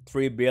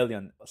 3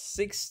 billion,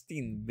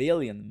 16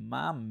 billion.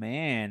 My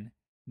man,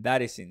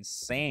 that is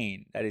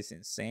insane. That is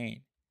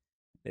insane.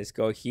 Let's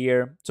go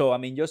here. So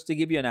just to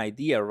give you an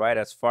idea, right,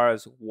 as far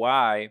as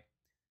why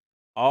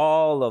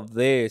all of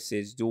this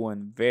is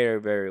doing very,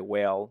 very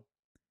well.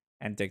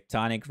 And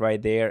Tectonic right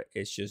there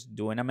is just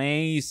doing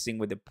amazing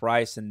with the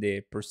price and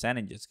the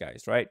percentages,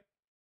 guys, right?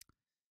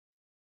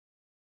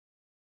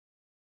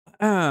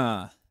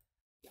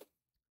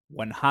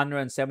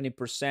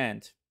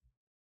 170%.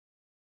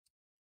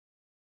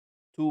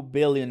 2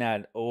 billion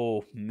at,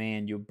 oh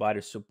man, you bought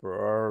it super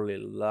early.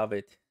 Love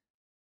it.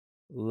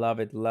 Love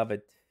it. Love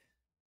it.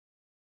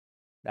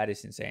 That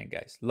is insane,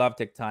 guys. Love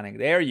Tectonic.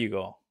 There you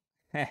go.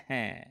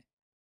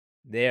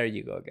 There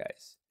you go,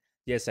 guys.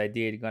 Yes, I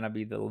did. Gonna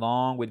be the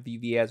long with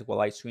VVS while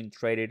I swing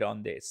traded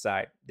on the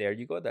side. There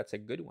you go. That's a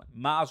good one.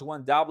 Mouse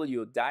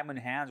 1W, Diamond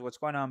Hands. What's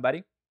going on,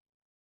 buddy?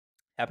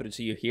 Happy to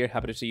see you here.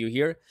 Happy to see you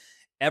here.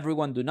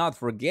 Everyone, do not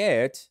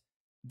forget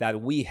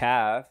that we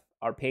have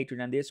our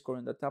Patreon and Discord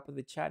on the top of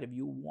the chat if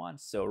you want.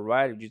 So,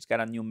 right, we just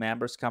got a new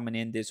members coming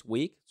in this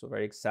week. So,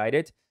 very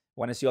excited.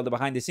 Want to see all the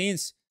behind the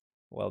scenes?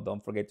 Well,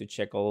 don't forget to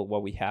check all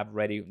what we have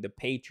ready in the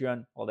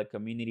Patreon, all the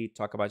community,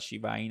 talk about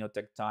Shiba Inu,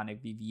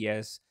 Tectonic,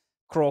 VVS,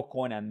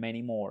 Crowcoin, and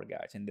many more,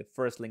 guys. And the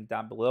first link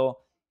down below,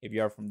 if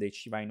you are from the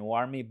Shiba Inu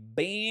army,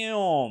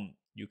 bam,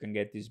 you can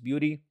get this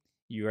beauty.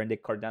 You're in the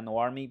Cardano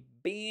army,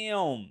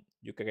 bam,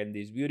 you can get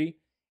this beauty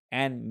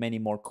and many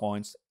more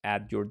coins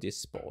at your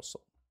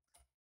disposal.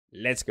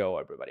 Let's go,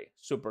 everybody.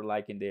 Super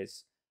liking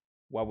this,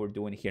 what we're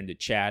doing here in the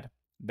chat.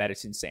 That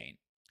is insane.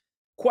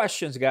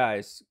 Questions,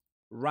 guys.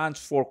 Round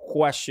for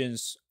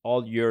questions,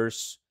 all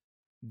yours.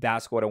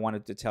 That's what I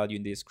wanted to tell you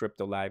in this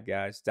crypto live,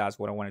 guys. That's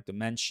what I wanted to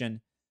mention.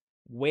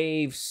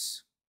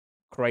 Waves,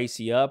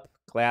 crazy up,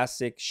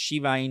 classic.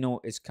 Shiba Inu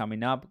is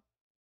coming up.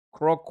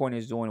 Crowcoin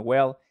is doing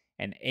well.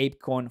 And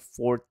ApeCoin,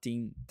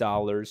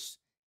 $14.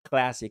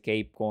 Classic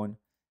ApeCoin.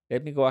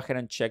 Let me go ahead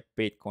and check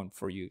Bitcoin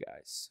for you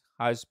guys.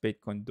 How's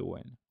Bitcoin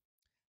doing?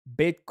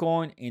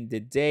 Bitcoin in the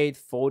date,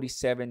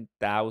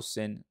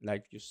 47,000.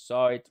 Like you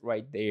saw it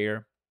right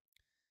there.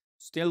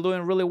 Still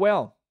doing really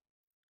well.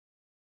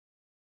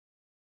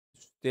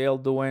 Still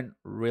doing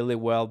really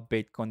well.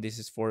 Bitcoin, this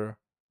is for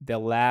the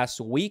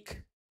last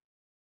week.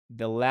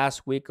 The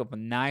last week of a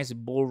nice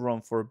bull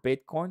run for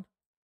Bitcoin.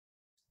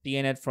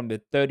 Seeing it from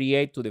the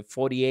 38 to the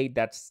 48.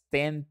 That's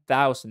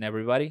 10,000,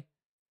 everybody.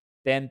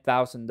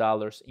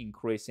 $10,000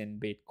 increase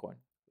in Bitcoin.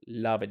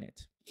 Loving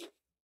it.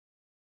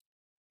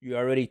 You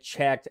already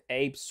checked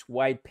Ape's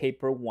white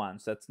paper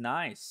once. That's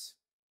nice.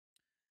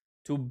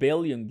 2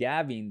 billion,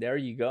 Gavin. There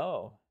you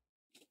go.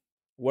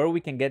 Where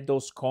we can get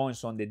those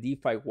coins on the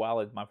DeFi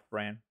wallet, my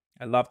friend.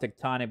 I love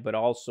Tectonic, but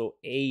also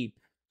Ape.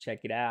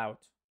 Check it out.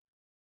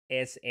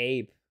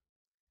 Ape.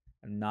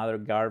 Another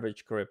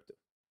garbage crypto.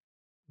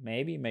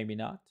 Maybe, maybe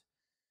not.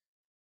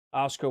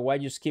 Oscar, why are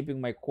you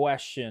skipping my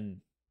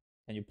question?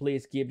 Can you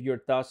please give your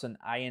thoughts on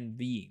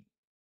INV?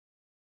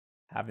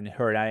 Haven't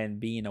heard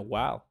INV in a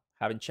while.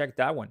 Haven't checked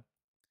that one.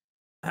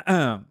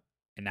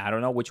 And I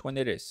don't know which one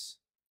it is.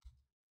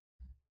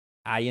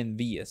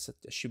 INV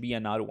should be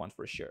another one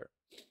for sure.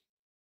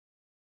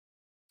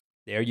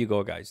 There you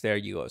go, guys. There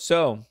you go.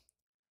 So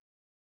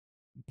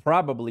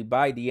probably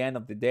by the end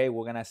of the day,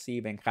 we're gonna see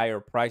even higher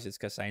prices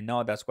because I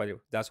know that's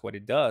what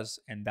it does,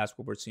 and that's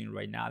what we're seeing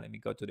right now. Let me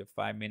go to the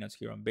 5 minutes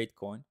here on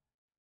Bitcoin.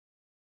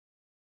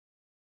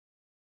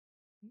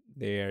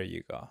 There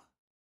you go.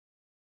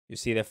 You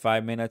see the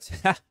 5 minutes?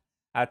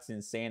 That's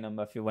insane on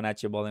my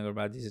Fibonacci Bollinger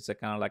Band. This is a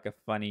kind of like a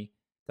funny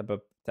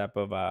type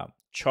of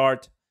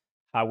chart.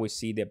 How we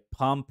see the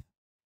pump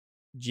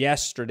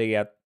yesterday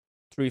at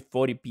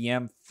 3:40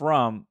 p.m.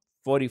 from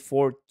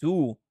 44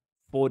 to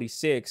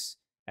 46,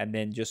 and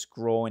then just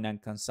growing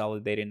and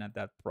consolidating at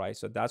that price.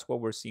 So that's what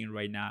we're seeing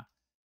right now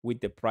with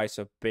the price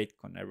of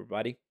Bitcoin,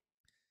 everybody.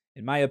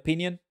 In my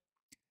opinion,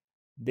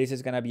 this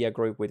is gonna be a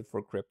great week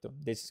for crypto.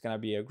 This is gonna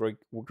be a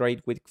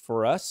great week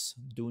for us.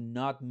 Do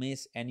not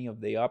miss any of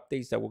the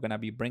updates that we're gonna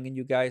be bringing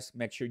you guys.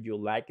 Make sure you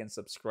like and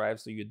subscribe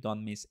so you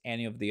don't miss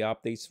any of the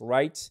updates,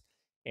 right?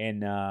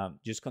 And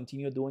just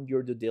continue doing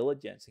your due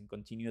diligence and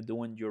continue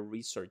doing your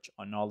research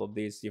on all of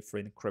these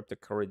different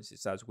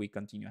cryptocurrencies as we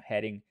continue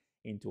heading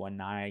into a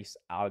nice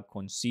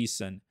altcoin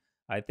season.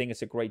 I think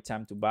it's a great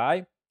time to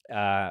buy.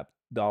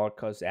 Dollar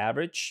cost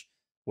average.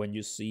 When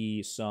you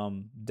see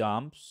some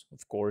dumps,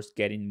 of course,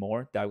 getting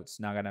more, that's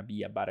not gonna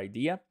be a bad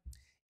idea.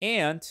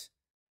 And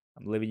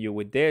I'm leaving you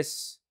with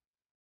this.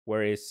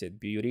 Where is it,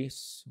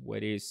 beauties?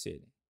 Where is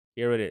it?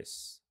 Here it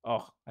is.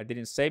 Oh, I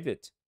didn't save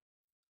it.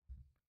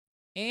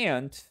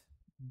 And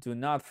do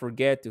not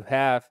forget to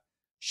have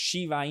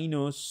Shiba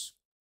Inu's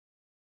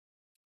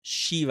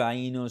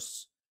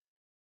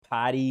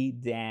party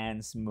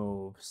dance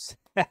moves.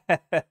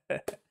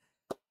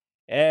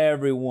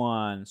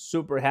 Everyone,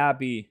 super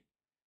happy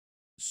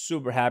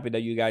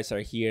that you guys are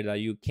here, that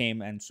you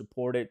came and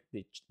supported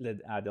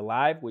the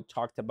live. We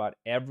talked about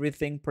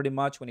everything pretty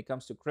much when it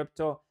comes to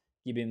crypto,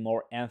 giving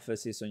more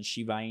emphasis on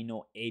Shiba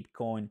Inu,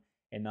 ApeCoin,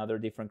 and other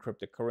different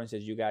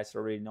cryptocurrencies. You guys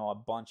already know a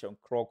bunch of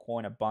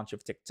Crowcoin, a bunch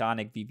of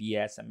Tectonic,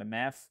 VVS,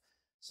 MMF.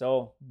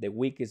 So the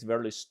week is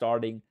barely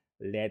starting.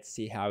 Let's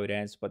see how it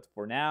ends. But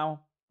for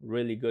now,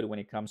 really good when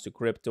it comes to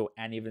crypto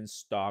and even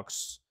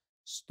stocks.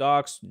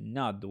 Stocks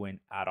not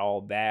doing at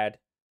all bad.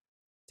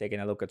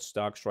 Taking a look at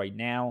stocks right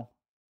now.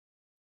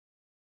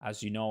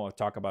 As you know, I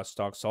talk about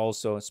stocks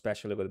also,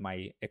 especially with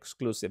my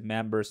exclusive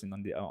members and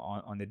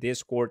on the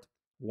Discord.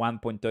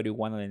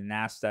 1.31 on the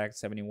Nasdaq,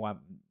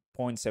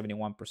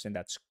 71.71%.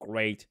 That's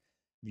great.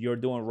 If you're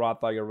doing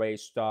Roth IRA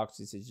stocks,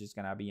 this is just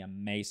gonna be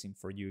amazing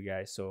for you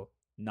guys. So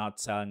not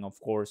selling, of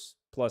course.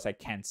 Plus, I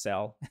can't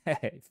sell.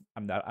 I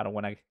don't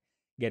want to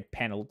get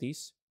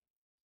penalties.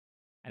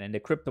 And in the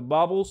crypto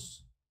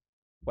bubbles,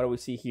 what do we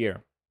see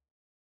here?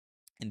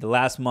 In the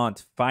last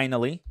month,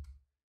 finally,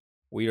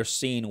 we are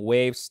seeing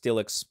waves still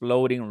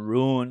exploding,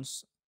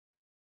 runes,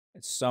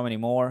 and so many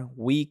more.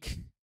 Week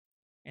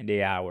and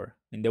the hour.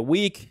 In the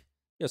week,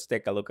 just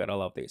take a look at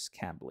all of this.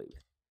 Can't believe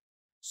it.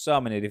 So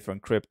many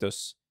different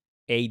cryptos,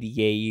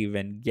 ADA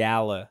even,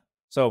 Gala.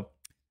 So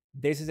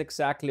this is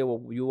exactly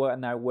what you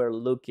and I were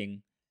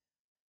looking,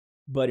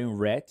 but in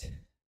red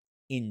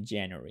in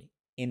January,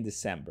 in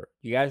December.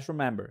 You guys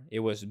remember,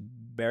 it was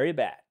very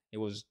bad. It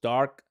was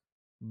dark,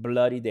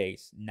 bloody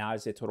days. Now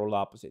it's the total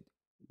opposite.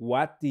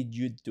 What did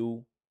you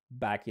do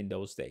back in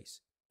those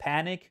days?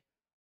 Panic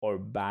or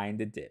buying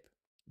the dip?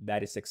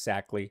 That is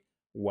exactly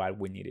what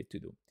we needed to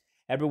do.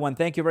 Everyone,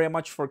 thank you very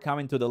much for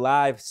coming to the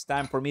live. It's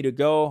time for me to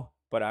go.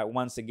 But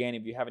once again,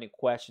 if you have any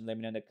questions, let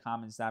me know in the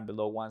comments down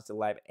below once the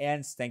live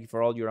ends. Thank you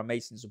for all your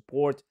amazing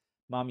support.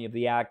 Mommy of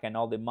the Ack and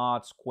all the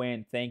mods.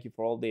 Quinn, thank you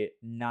for all the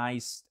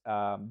nice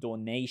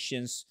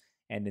donations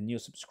and the new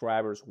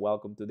subscribers.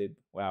 Welcome to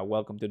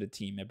the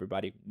team,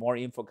 everybody. More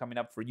info coming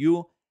up for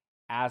you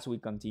as we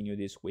continue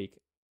this week.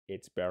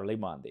 It's barely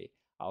Monday.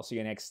 I'll see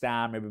you next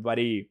time,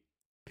 everybody.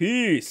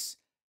 Peace.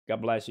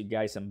 God bless you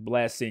guys and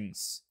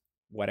blessings.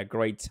 What a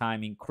great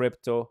time in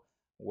crypto.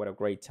 What a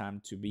great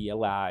time to be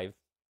alive.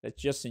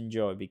 Let's just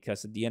enjoy,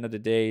 because at the end of the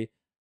day,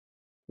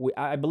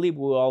 I believe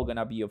we're all going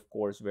to be, of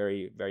course,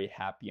 very, very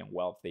happy and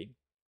wealthy.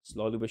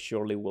 Slowly but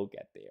surely, we'll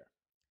get there.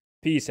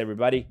 Peace,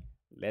 everybody.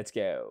 Let's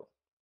go.